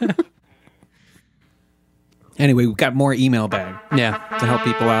 Anyway, we've got more email bag. Yeah. To help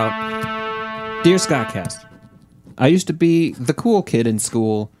people out. Dear Scottcast, I used to be the cool kid in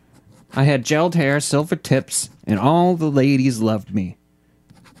school. I had gelled hair, silver tips, and all the ladies loved me.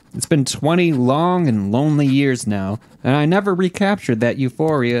 It's been 20 long and lonely years now, and I never recaptured that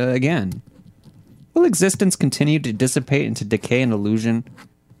euphoria again. Will existence continue to dissipate into decay and illusion?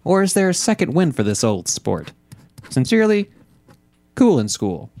 Or is there a second wind for this old sport? Sincerely, Cool in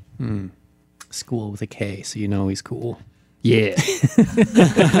School. School with a K, so you know he's cool. Yeah.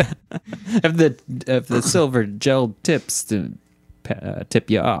 If the silver gel tips to tip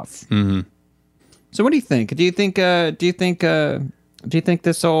you off. Mm-hmm. So what do you think? Do you think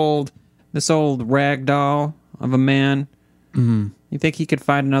this old rag doll of a man? Mm-hmm. You think he could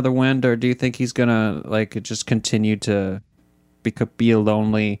find another wind, or do you think he's gonna like just continue to be a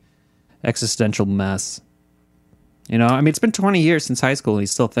lonely, existential mess? You know, I mean, it's been 20 years since high school, and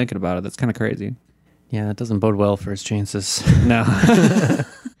he's still thinking about it. That's kind of crazy. Yeah, that doesn't bode well for his chances. No.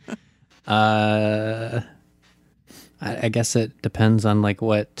 I guess it depends on like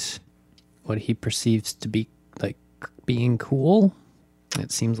what he perceives to be like being cool.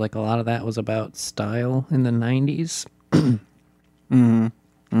 It seems like a lot of that was about style in the 90s. Mm-hmm.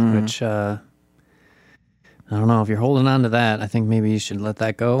 Mm-hmm. Which I don't know, if you're holding on to that, I think maybe you should let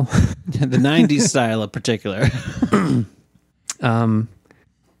that go. The 90s style in particular.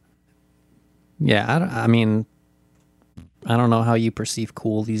 Yeah, I mean, I don't know how you perceive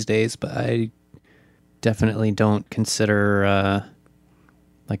cool these days, but I definitely don't consider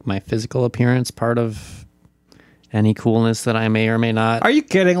like my physical appearance part of any coolness that I may or may not. Are you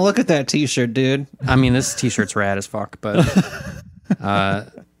kidding? Look at that t-shirt, dude. I mean, this t-shirt's rad as fuck, but I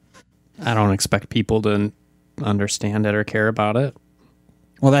don't expect people to understand it or care about it.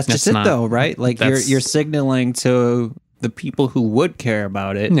 Well, that's just it, though, right? Like you're signaling to the people who would care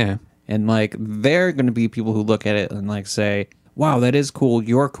about it. Yeah. And like they're going to be people who look at it and like say, "Wow, that is cool.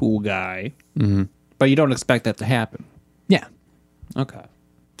 You're a cool guy." Mm-hmm. But you don't expect that to happen. Yeah. Okay.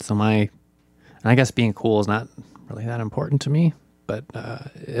 So I guess being cool is not really that important to me. But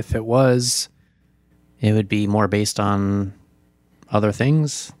if it was, it would be more based on other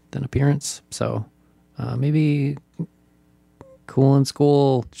things than appearance. So maybe Cool in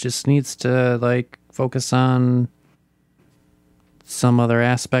School just needs to like focus on some other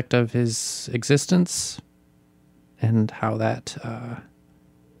aspect of his existence and how that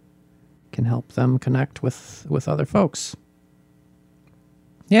can help them connect with other folks.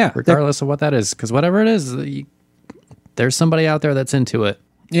 Yeah. Regardless of what that is. Because whatever it is, there's somebody out there that's into it.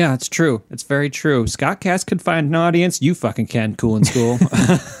 Yeah, it's true. It's very true. Scott Cass could find an audience. You fucking can, Cool in School.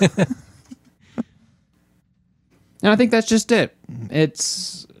 And I think that's just it.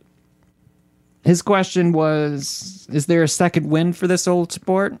 His question was, is there a second wind for this old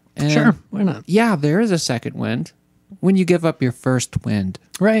sport? And Sure, why not? yeah, there is a second wind. When you give up your first wind.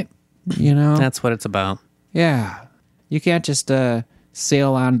 Right. You know? That's what it's about. Yeah. You can't just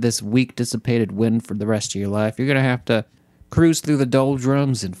sail on this weak, dissipated wind for the rest of your life. You're going to have to cruise through the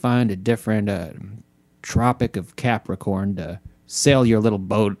doldrums and find a different Tropic of Capricorn to sail your little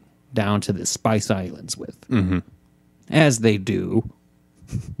boat down to the Spice Islands with. Mm-hmm. As they do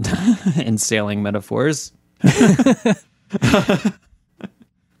in sailing metaphors.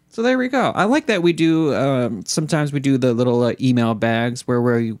 So there we go. I like that we do, sometimes we do the little email bags where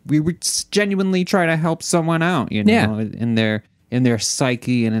we genuinely try to help someone out, you know, in their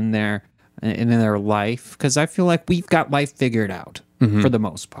psyche and in their life. Because I feel like we've got life figured out for the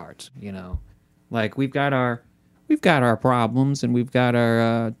most part, you know. Like we've got our problems and we've got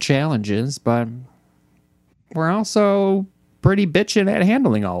our challenges, but we're also pretty bitchin' at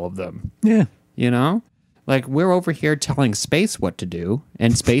handling all of them. Yeah. You know? Like we're over here telling space what to do,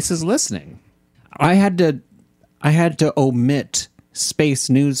 and space is listening. I had to omit space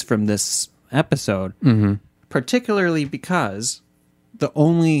news from this episode, particularly because the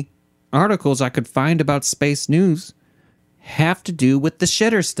only articles I could find about space news have to do with the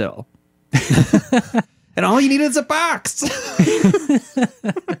shitter still. And all you need is a box.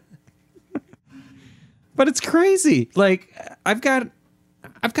 But it's crazy. Like I've got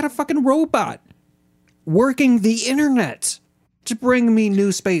a fucking robot working the internet to bring me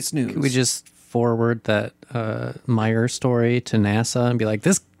new space news. Could we just forward that Meyer story to NASA and be like,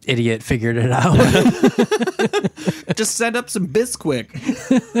 this idiot figured it out? Just send up some Bisquick.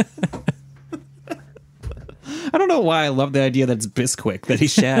 I don't know why I love the idea that it's Bisquick that he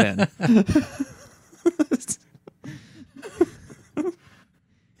shat in.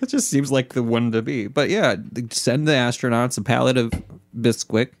 It just seems like the one to be. But yeah, send the astronauts a pallet of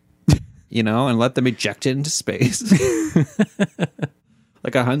Bisquick, you know, and let them eject it into space.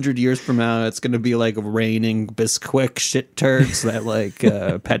 Like 100 years from now, it's going to be like raining Bisquick shit turds that like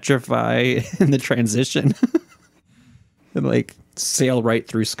petrify in the transition and like sail right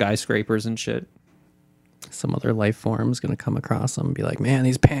through skyscrapers and shit. Some other life form's going to come across them and be like, man,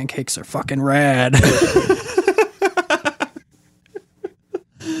 these pancakes are fucking rad.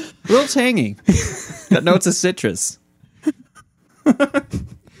 Real tangy. Got notes of citrus.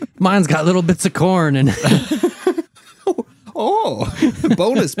 Mine's got little bits of corn in it. Oh,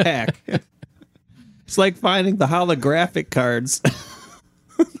 bonus pack. It's like finding the holographic cards.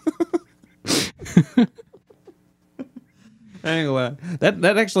 Anyway,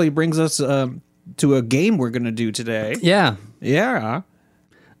 that actually brings us to a game we're going to do today. Yeah. Yeah.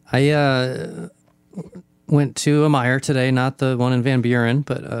 I went to a Meijer today, not the one in Van Buren,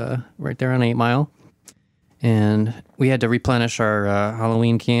 but right there on 8 Mile. And we had to replenish our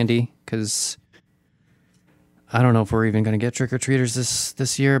Halloween candy because I don't know if we're even going to get trick-or-treaters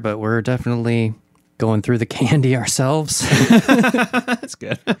this year, but we're definitely going through the candy ourselves. That's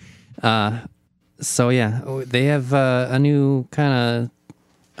good. So yeah, they have a new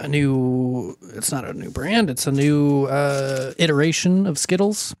it's not a new brand, it's a new iteration of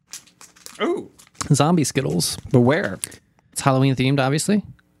Skittles. Oh. Zombie Skittles. Beware. It's Halloween themed, obviously.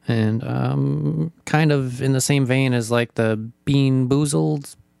 And kind of in the same vein as like the Bean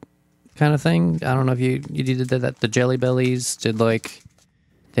Boozled kind of thing. I don't know if you did that. The Jelly Bellies did like,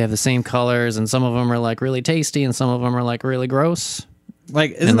 they have the same colors, and some of them are like really tasty and some of them are like really gross.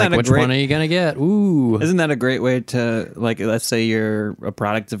 Like, isn't that which one are you going to get? Ooh. Isn't that a great way to, like, let's say you're a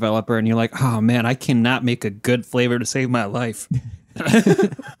product developer and you're like, oh man, I cannot make a good flavor to save my life.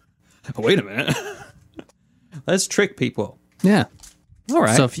 Wait a minute. Let's trick people. Yeah. All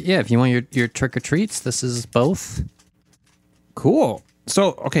right. So if you want your trick or treats, this is both. Cool.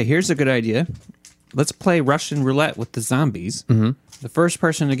 So, okay, here's a good idea. Let's play Russian roulette with the zombies. Mm-hmm. The first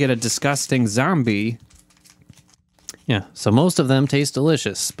person to get a disgusting zombie. Yeah. So most of them taste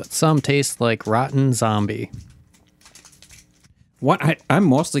delicious, but some taste like rotten zombie. I'm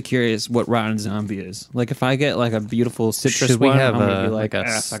mostly curious what rotten zombie is. Like, if I get like a beautiful citrus Should we one, have I'm gonna be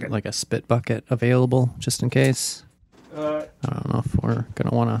like a spit bucket available just in case? I don't know if we're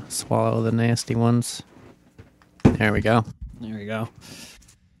gonna want to swallow the nasty ones. There we go. There we go.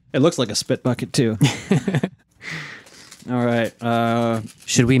 It looks like a spit bucket too. All right.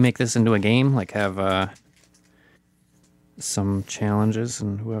 Should we make this into a game? Like have some challenges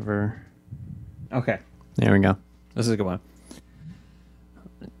and whoever. Okay. There we go. This is a good one.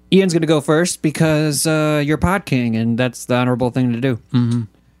 Ian's going to go first because you're Pod King, and that's the honorable thing to do. Mm-hmm.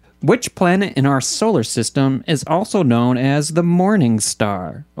 Which planet in our solar system is also known as the Morning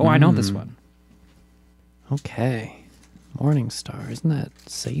Star? Oh, I know this one. Okay. Morning Star. Isn't that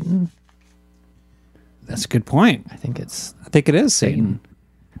Satan? That's a good point. I think it is Satan.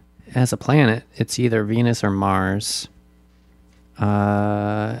 As a planet, it's either Venus or Mars.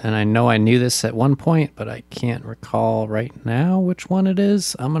 And I know I knew this at one point, but I can't recall right now which one it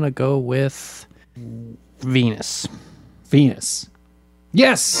is. I'm going to go with Venus. Venus.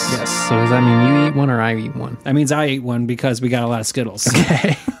 Yes. Yes. So does that mean you eat one or I eat one? That means I eat one because we got a lot of Skittles.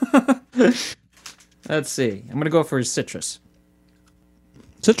 Okay. Let's see. I'm going to go for citrus.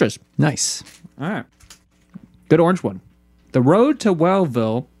 Citrus. Nice. All right. Good orange one. The Road to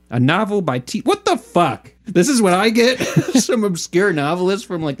Wellville, a novel by What the fuck? This is what I get? Some obscure novelist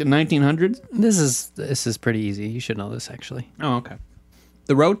from like the 1900s? This is pretty easy. You should know this, actually. Oh, okay.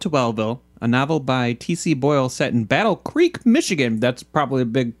 The Road to Wellville, a novel by T.C. Boyle set in Battle Creek, Michigan. That's probably a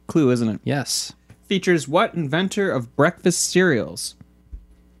big clue, isn't it? Yes. features what inventor of breakfast cereals?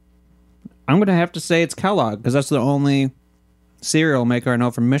 I'm going to have to say it's Kellogg, because that's the only cereal maker I know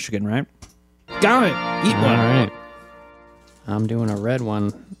from Michigan, right? Got it. Eat one. All right. I'm doing a red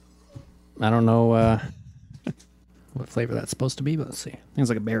one. I don't know what flavor that's supposed to be, but let's see. Things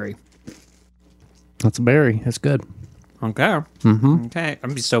like a berry. That's a berry. That's good. Okay. Mm-hmm. Okay. I'm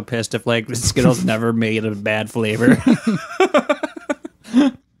gonna be so pissed if like Skittles never made a bad flavor.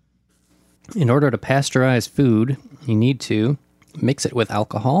 In order to pasteurize food, you need to mix it with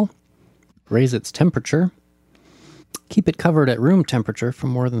alcohol, raise its temperature, keep it covered at room temperature for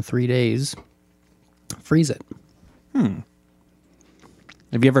more than 3 days, freeze it. Have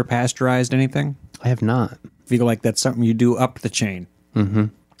you ever pasteurized anything? I have not. I feel like that's something you do up the chain. Mm-hmm.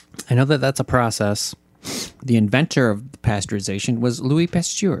 I know that that's a process. The inventor of pasteurization was Louis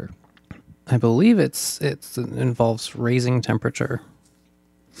Pasteur. I believe it involves raising temperature.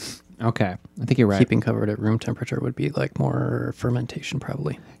 Okay. I think you're right. Keeping covered at room temperature would be like more fermentation,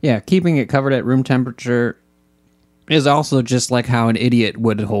 probably. Yeah, keeping it covered at room temperature is also just like how an idiot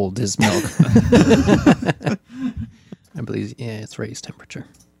would hold his milk. I believe, yeah, it's raised temperature.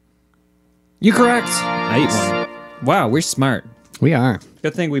 You're correct. I eat one. Wow, we're smart. We are.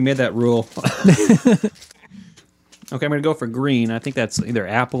 Good thing we made that rule. Okay, I'm going to go for green. I think that's either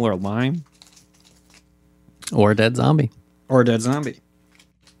apple or lime. Or a dead zombie. Or a dead zombie.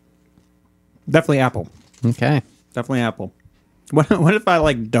 Definitely apple. Okay. Definitely apple. What if I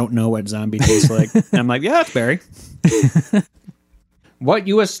like don't know what zombie tastes like? And I'm like, yeah, it's berry. What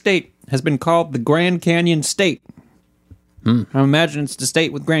U.S. state has been called the Grand Canyon State? I imagine it's the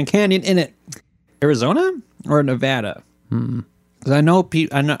state with Grand Canyon in it. Arizona or Nevada? Because I know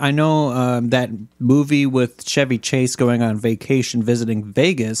that movie with Chevy Chase going on vacation visiting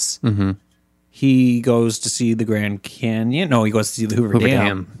Vegas. Mm-hmm. He goes to see the Grand Canyon. No, he goes to see the Hoover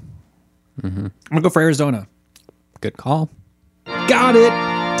Dam. Mm-hmm. I'm gonna go for Arizona. Good call. Got it.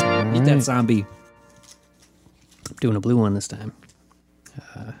 All Eat that right. zombie. I'm doing a blue one this time.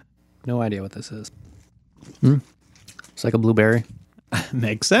 No idea what this is. It's like a blueberry.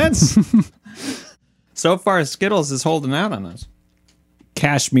 Makes sense. So far, Skittles is holding out on us.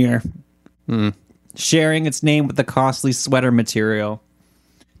 Cashmere. Sharing its name with the costly sweater material.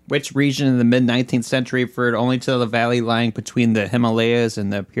 Which region in the mid-19th century referred only to the valley lying between the Himalayas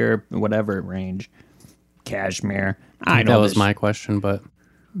and the pure whatever range? Cashmere. I know that was my question, but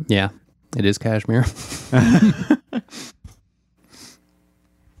yeah, it is cashmere.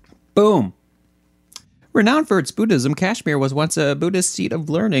 Boom. Renowned for its Buddhism, Kashmir was once a Buddhist seat of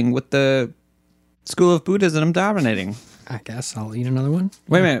learning with the school of Buddhism dominating. I guess I'll eat another one.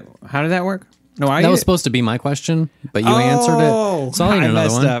 Wait a minute. How did that work? No, That was supposed to be my question, but you answered it. So I'll eat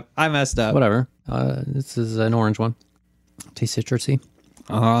another one. I messed up. Whatever. This is an orange one. Tastes citrusy.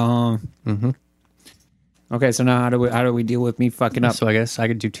 Okay, so now how do we deal with me fucking up? So I guess I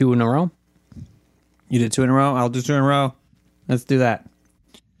could do 2 in a row. You did 2 in a row? I'll do 2 in a row. Let's do that.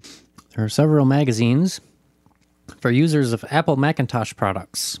 There are several magazines for users of Apple Macintosh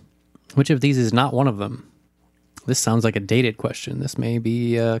products. Which of these is not one of them? This sounds like a dated question. This may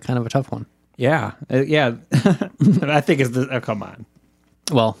be kind of a tough one. Yeah. Yeah. I think it's the... Oh, come on.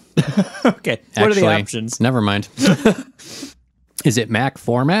 Well, okay. What are the options? Never mind. Is it Mac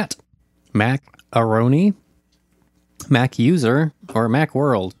Format, Mac-A-Roni, Mac User, or Mac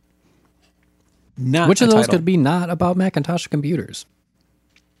World? Not Which of a those title. could be not about Macintosh computers?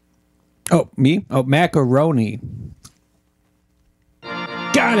 Oh, me? Oh, macaroni.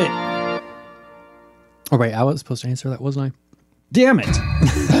 Got it. Oh, wait, I was supposed to answer that, wasn't I? Damn it.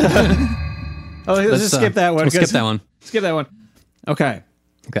 Let's just skip that one. We'll skip that one. Skip that one. Okay.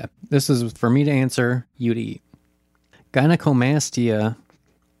 Okay. This is for me to answer, you to eat. Gynecomastia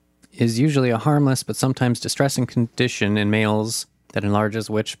is usually a harmless but sometimes distressing condition in males that enlarges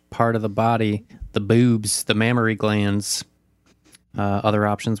which part of the body? The boobs, the mammary glands. Other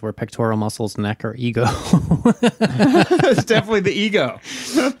options were pectoral muscles, neck, or ego. It's definitely the ego.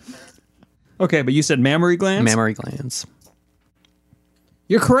 Okay, but you said mammary glands? Mammary glands.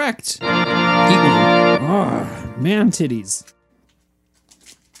 You're correct. Eat one. Oh, man titties.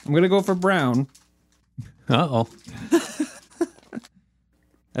 I'm going to go for brown Uh-oh.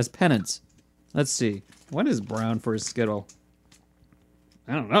 as penance. Let's see. What is brown for a Skittle?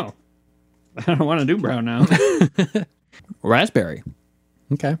 I don't know. I don't want to do brown now. Raspberry.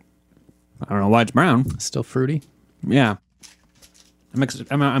 Okay. I don't know why it's brown. Still fruity. Yeah.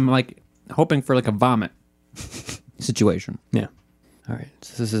 I'm like hoping for like a vomit situation. Yeah. All right.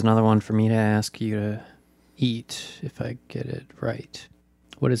 So this is another one for me to ask you to eat if I get it right.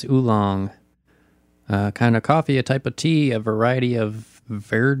 What is oolong? Kind of coffee, a type of tea, a variety of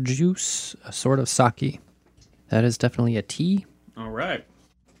verjuice, a sort of sake. That is definitely a tea. All right.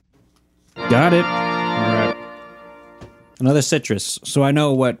 Got it. All right. Another citrus, so I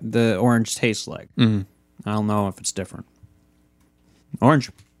know what the orange tastes like. I'll know if it's different.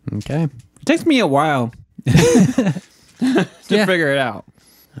 Orange. Okay. It takes me a while to figure it out.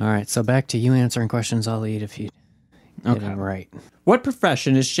 All right, so back to you answering questions. I'll eat if you get them right. What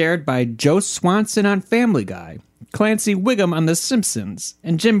profession is shared by Joe Swanson on Family Guy, Clancy Wiggum on The Simpsons,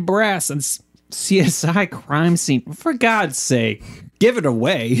 and Jim Brass on CSI Crime Scene? For God's sake, give it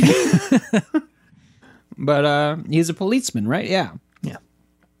away. But he's a policeman, right? Yeah. Yeah.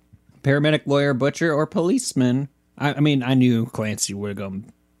 Paramedic, lawyer, butcher, or policeman. I mean, I knew Clancy Wiggum.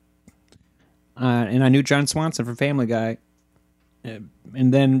 And I knew John Swanson from Family Guy. And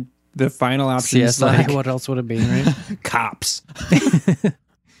then the final option is CSI, like... what else would it be, right? Cops.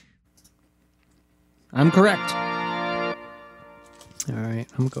 I'm correct. All right,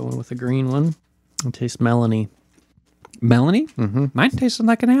 I'm going with a green one. It tastes melony. Melanie? Mm-hmm. Mine tasted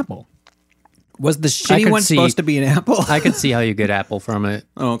like an apple. Was the shitty one supposed to be an apple? I could see how you get apple from it.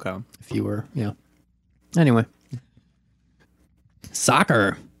 Oh, okay. If you were, yeah. Anyway.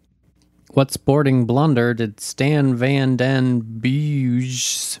 Soccer. What sporting blunder did Stan Van Den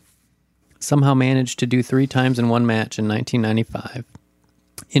Bosch somehow manage to do 3 times in one match in 1995?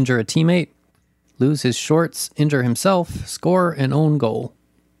 Injure a teammate, lose his shorts, injure himself, score an own goal.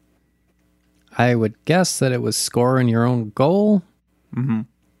 I would guess that it was scoring your own goal. Mm-hmm.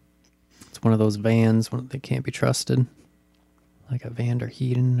 It's one of those Vans that can't be trusted. Like a Van der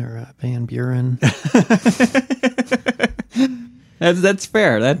Heeden or a Van Buren. That's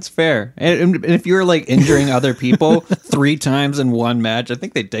fair. That's fair. And if you were like injuring other people 3 times in one match, I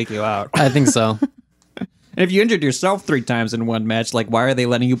think they'd take you out. I think so. And if you injured yourself 3 times in one match, like, why are they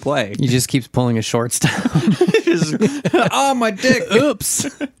letting you play? He just keeps pulling his shorts down. Oh, my dick. Oops.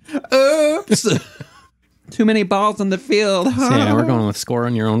 Oops. Too many balls on the field. So yeah, we're going with score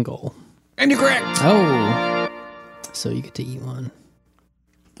on your own goal. And you're correct. Oh. So you get to eat one.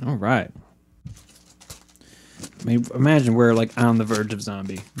 All right. I mean, imagine we're like on the verge of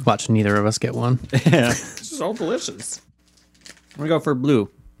zombie. Watch neither of us get one. Yeah. This is all delicious. I'm going to go for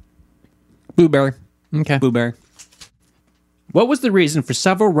blue. Blueberry. Okay. Blueberry. What was the reason for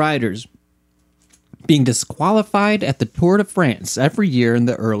several riders being disqualified at the Tour de France every year in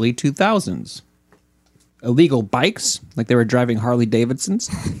the early 2000s? Illegal bikes, like they were driving Harley Davidsons.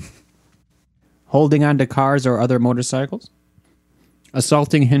 Holding onto cars or other motorcycles.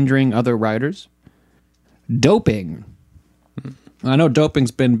 Assaulting, hindering other riders. Doping. I know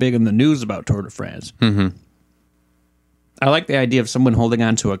doping's been big in the news about Tour de France. Mm-hmm. I like the idea of someone holding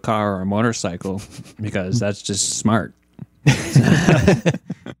onto a car or a motorcycle because that's just smart.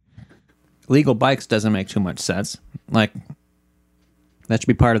 Legal bikes doesn't make too much sense. Like, that should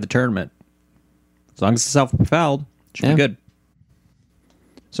be part of the tournament. As long as it's self-propelled, it should be good.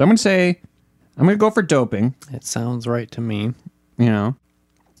 So I'm going to go for doping. It sounds right to me. You know.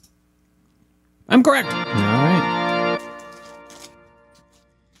 I'm correct. All right.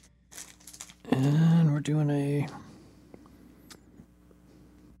 And we're doing a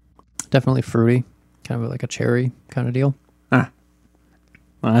definitely fruity, kind of like a cherry kind of deal. Well,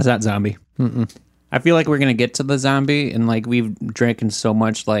 that's not zombie. I feel like we're going to get to the zombie and like we've drinking so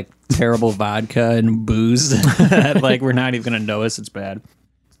much like terrible vodka and booze that like we're not even going to notice it's bad.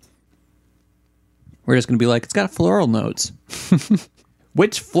 We're just going to be like, it's got floral notes.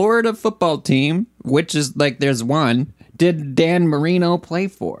 Which Florida football team, which is like there's one, did Dan Marino play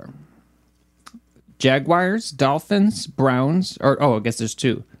for? Jaguars, Dolphins, Browns, I guess there's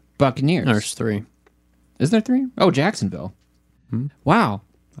 2. Buccaneers. There's 3. Is there 3? Oh, Jacksonville. Wow.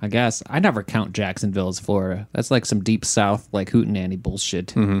 I guess. I never count Jacksonville as Florida. That's like some deep south, like hootenanny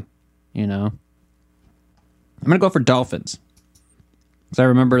bullshit. You know? I'm going to go for Dolphins. Because I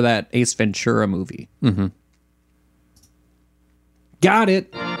remember that Ace Ventura movie. Got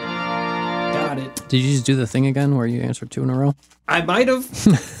it. Got it. Did you just do the thing again where you answered 2 in a row? I might have.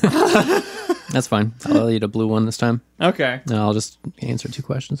 That's fine. I'll eat a blue one this time. Okay. And I'll just answer 2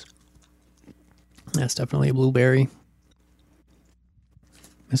 questions. That's definitely a blueberry.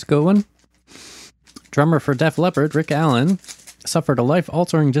 Let's go one. Drummer for Def Leppard, Rick Allen, suffered a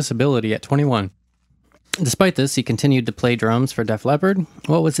life-altering disability at 21. Despite this, he continued to play drums for Def Leppard.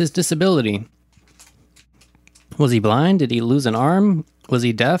 What was his disability? Was he blind? Did he lose an arm? Was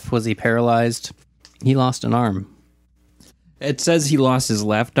he deaf? Was he paralyzed? He lost an arm. It says he lost his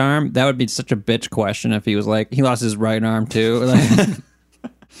left arm. That would be such a bitch question if he was like, he lost his right arm too. Like,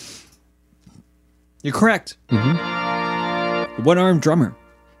 you're correct. One-armed drummer.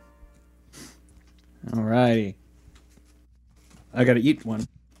 Alrighty. I gotta eat one.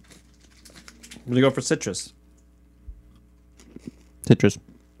 I'm gonna go for citrus. Citrus.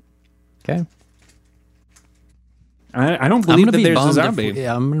 Okay. I don't believe that there's a zombie.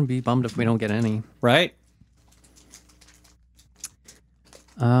 I'm gonna be bummed if we don't get any. Right?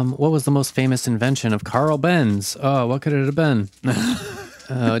 What was the most famous invention of Carl Benz? Oh, what could it have been?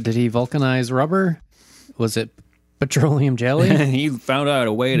 Did he vulcanize rubber? Was it petroleum jelly? He found out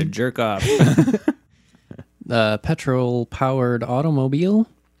a way to jerk off. Petrol-powered automobile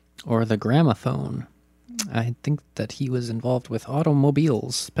or the gramophone? I think that he was involved with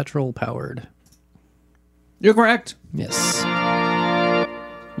automobiles, petrol-powered. You're correct. Yes.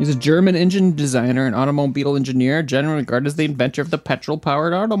 He's a German engine designer and automobile engineer, generally regarded as the inventor of the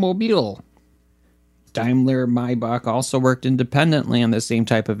petrol-powered automobile. Daimler Maybach also worked independently on the same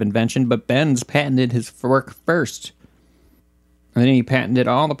type of invention, but Benz patented his work first. And then he patented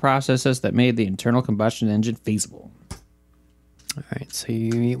all the processes that made the internal combustion engine feasible. All right, so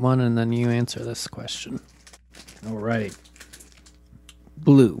you eat one and then you answer this question. All right.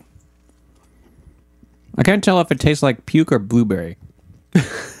 Blue. I can't tell if it tastes like puke or blueberry.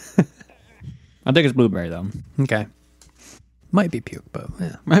 I think it's blueberry, though. Okay. Might be puke, but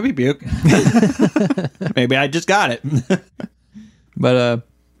yeah. Might be puke. Maybe I just got it. But I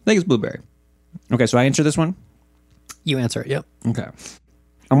think it's blueberry. Okay, so I answer this one? You answer it, yep. Okay.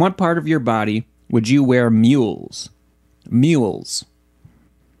 On what part of your body would you wear mules? Mules.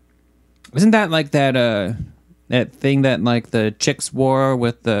 Isn't that like that that thing that like the chicks wore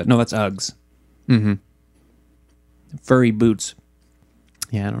with the... No, that's Uggs. Mm-hmm. Furry boots.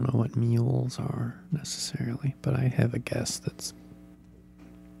 Yeah, I don't know what mules are necessarily, but I have a guess that's...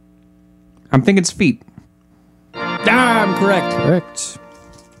 I'm thinking it's feet. Ah, I'm correct. Correct.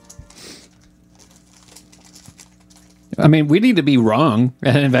 I mean, we need to be wrong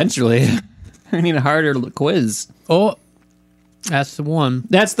eventually. I need a harder quiz. Oh, that's the one.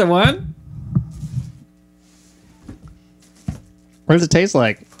 That's the one? What does it taste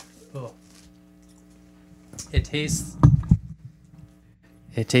like? Oh. It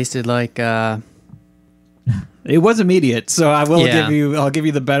tasted like It was immediate, so I will Yeah. I'll give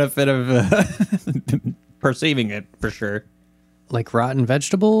you the benefit of perceiving it for sure. like rotten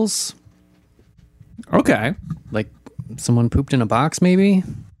vegetables. Okay. Like someone pooped in a box, maybe.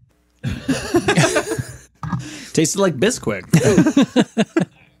 Tasted like Bisquick.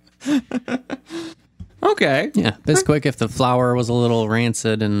 Okay. Yeah, Bisquick if the flour was a little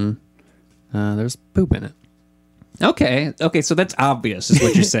rancid and there's poop in it. Okay. Okay, so that's obvious is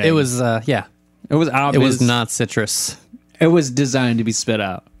what you're saying. It was yeah. It was It obvious. was not citrus. It was designed to be spit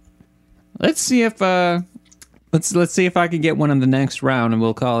out. Let's see if let's see if I can get one in the next round and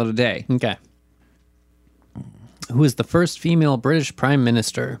we'll call it a day. Okay. Who was the first female British Prime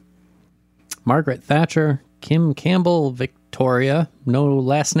Minister? Margaret Thatcher, Kim Campbell, Victoria, no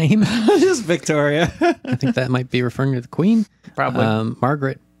last name. Just Victoria. I think that might be referring to the Queen. Probably.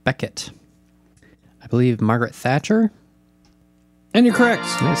 Margaret Beckett. I believe Margaret Thatcher. And you're correct.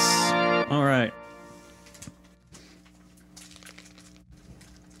 Yes. All right.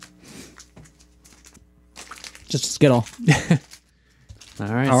 Just a Skittle. All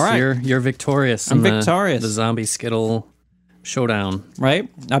right. All right. So you're victorious. I'm in victorious. The zombie Skittle showdown. Right?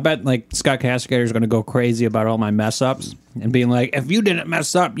 I bet like Scott Castigator's going to go crazy about all my mess ups and being like, if you didn't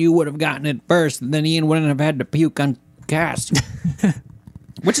mess up, you would have gotten it first, and then Ian wouldn't have had to puke on cast.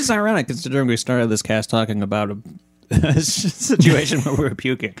 Which is ironic considering we started this cast talking about a situation where we were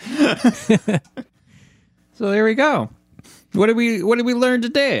puking. So there we go. What did we learn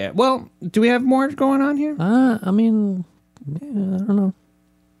today? Well, do we have more going on here? I mean, yeah, I don't know.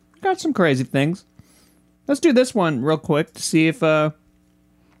 Got some crazy things. Let's do this one real quick to see if because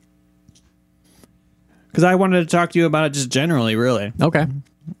I wanted to talk to you about it just generally, really. Okay.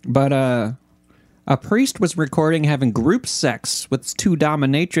 But a priest was recording having group sex with two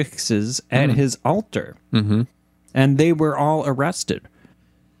dominatrixes at his altar. Mm-hmm. And they were all arrested.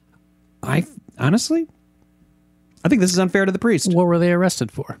 Honestly, I think this is unfair to the priest. What were they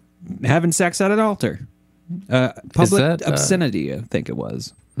arrested for? Having sex at an altar. Public that, obscenity, I think it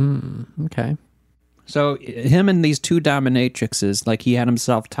was. Okay. So him and these two dominatrixes, like he had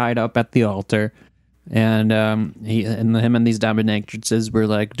himself tied up at the altar, and him and these dominatrixes were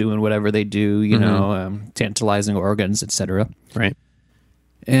like doing whatever they do, you know, tantalizing organs, etc. Right.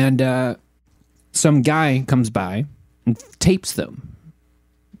 And some guy comes by and tapes them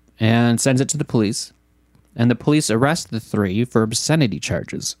and sends it to the police, and the police arrest the three for obscenity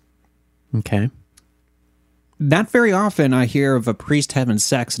charges. Okay. Not very often I hear of a priest having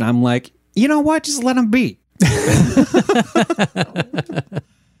sex, and I'm like, you know what? Just let him be.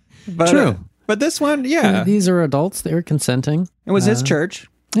 But, True. But this one, yeah. These are adults. They were consenting. It was his church.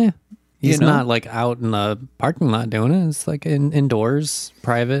 Yeah. He's You know? not like out in the parking lot doing it. It's like indoors,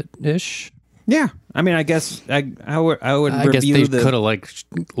 private-ish. Yeah. I mean, I guess I would I guess review they could have like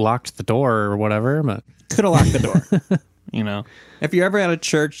locked the door or whatever, but could have locked the door. You know, if you're ever at a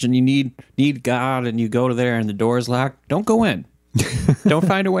church and you need God and you go to there and the door's locked, don't go in. Don't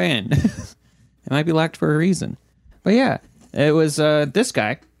find a way in. It might be locked for a reason. But yeah, it was this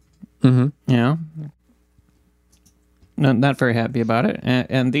guy. Mm-hmm. You know, not very happy about it.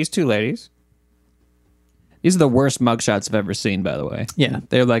 And these two ladies. These are the worst mugshots I've ever seen, by the way. Yeah.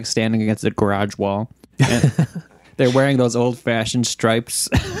 They're like standing against a garage wall. And they're wearing those old-fashioned stripes.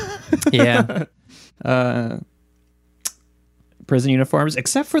 yeah. Prison uniforms,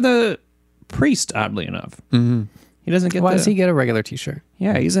 except for the priest, oddly enough. Mm-hmm. He doesn't get Why does he get a regular t-shirt?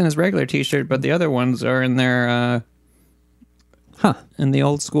 Yeah, he's in his regular t-shirt, but the other ones are in their... in the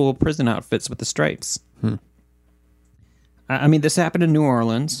old-school prison outfits with the stripes. I mean, this happened in New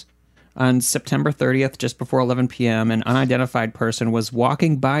Orleans. On September 30th, just before 11 p.m., an unidentified person was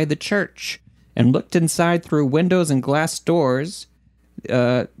walking by the church and looked inside through windows and glass doors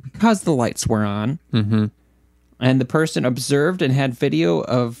because the lights were on. Mm-hmm. And the person observed and had video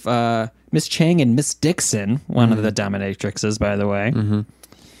of Miss Chang and Miss Dixon, one of the dominatrixes, by the way,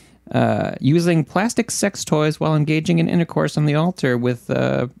 using plastic sex toys while engaging in intercourse on the altar with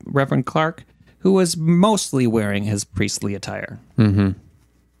Reverend Clark, who was mostly wearing his priestly attire. Mm-hmm.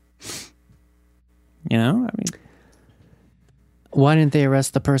 You know, I mean, why didn't they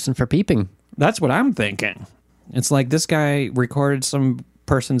arrest the person for peeping? That's what I'm thinking. It's like this guy recorded some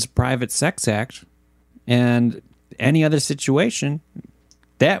person's private sex act, and any other situation,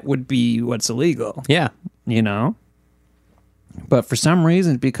 that would be what's illegal. Yeah. You know? But for some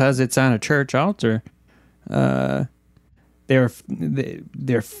reason, because it's on a church altar, they're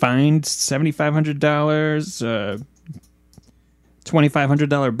fined $7,500,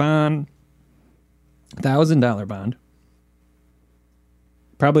 $2,500 bond, $1,000 bond.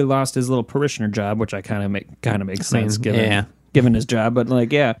 Probably lost his little parishioner job, which I kind of makes sense given his job. But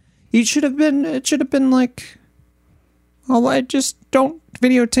like, yeah, it should have been like, oh, I just don't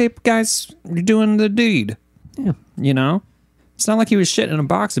videotape guys doing the deed. Yeah, you know, it's not like he was shitting in a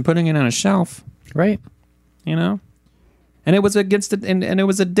box and putting it on a shelf, right? You know, and it was against it, and it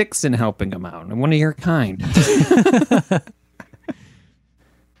was a Dixon helping him out, and one of your kind.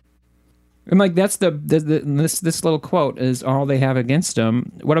 And like that's this little quote is all they have against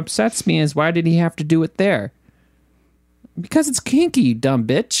him. What upsets me is why did he have to do it there? Because it's kinky, you dumb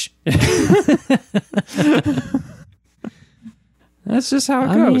bitch. That's just how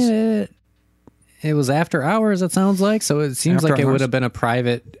it goes. Mean, it was after hours, it sounds like, so it seems after like it would have been a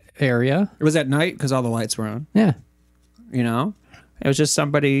private area. It was at night because all the lights were on. Yeah. You know? It was just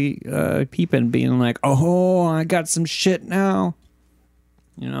somebody peeping, being like, oh, I got some shit now.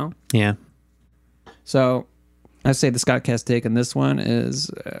 You know? Yeah. So, I say the Scott Cast take on this one is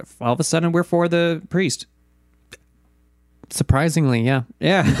all of a sudden we're for the priest. Surprisingly, yeah.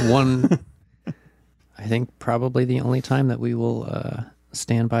 Yeah. I think probably the only time that we will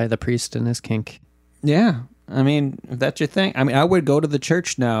stand by the priest and his kink. Yeah. I mean, if that's your thing. I mean, I would go to the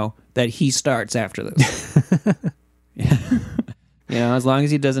church now that he starts after this. Yeah. You know, as long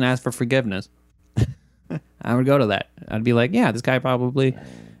as he doesn't ask for forgiveness. I would go to that. I'd be like, yeah, this guy probably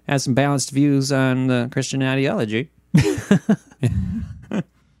has some balanced views on the Christian ideology. You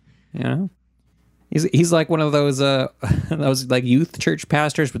know? He's like one of those like youth church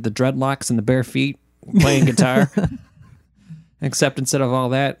pastors with the dreadlocks and the bare feet playing guitar. Except instead of all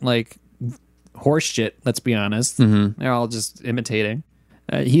that, like horse shit, let's be honest. Mm-hmm. They're all just imitating.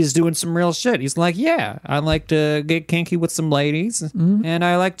 He's doing some real shit. He's like, yeah, I like to get kinky with some ladies, and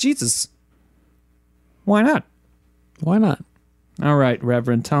I like Jesus. Why not? Why not? All right,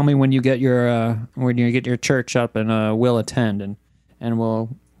 Reverend. Tell me when you get your church up, and we'll attend, and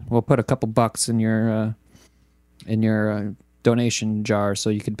we'll put a couple bucks in your donation jar so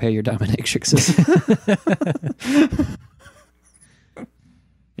you can pay your dominatrixes.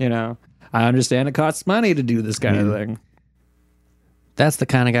 You know, I understand it costs money to do this kind of thing. That's the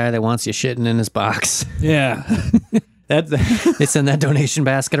kind of guy that wants you shitting in his box. Yeah, they send that donation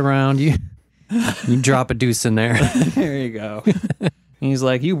basket around you. You drop a deuce in there. There you go. He's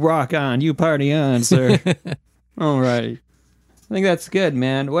like, you rock on, you party on, sir. All right. I think that's good,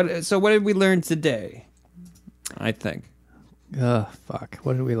 man. So what did we learn today? I think. Fuck.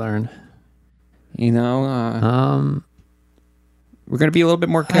 What did we learn? You know, we're going to be a little bit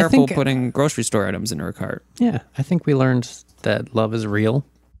more careful putting grocery store items in our cart. Yeah, I think we learned that love is real.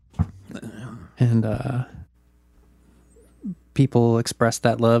 And people express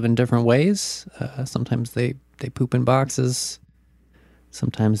that love in different ways. Sometimes they poop in boxes.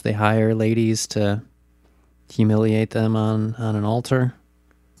 Sometimes they hire ladies to humiliate them on an altar.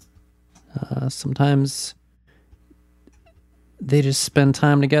 Sometimes they just spend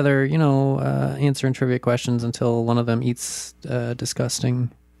time together, answering trivia questions until one of them eats a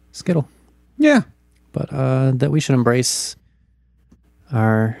disgusting Skittle. Yeah. But that we should embrace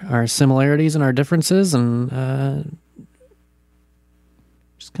our similarities and our differences and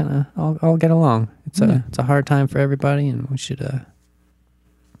just kind of all get along. It's a hard time for everybody, and we should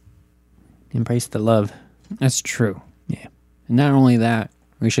embrace the love. That's true. Yeah. And not only that,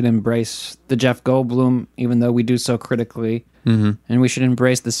 we should embrace the Jeff Goldblum, even though we do so critically. Mm-hmm. And we should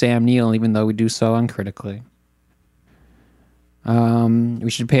embrace the Sam Neill, even though we do so uncritically. We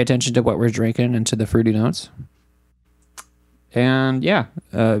should pay attention to what we're drinking and to the fruity notes. And yeah,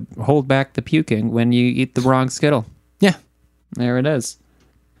 hold back the puking when you eat the wrong Skittle. Yeah. There it is.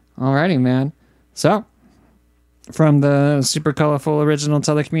 Alrighty, man. So, from the super colorful original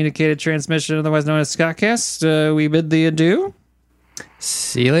telecommunicated transmission, otherwise known as Scottcast, we bid thee adieu.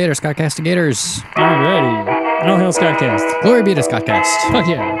 See you later, Scottcastigators. Alrighty. All hail Scottcast. Glory be to Scottcast. Fuck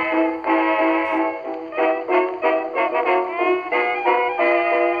yeah.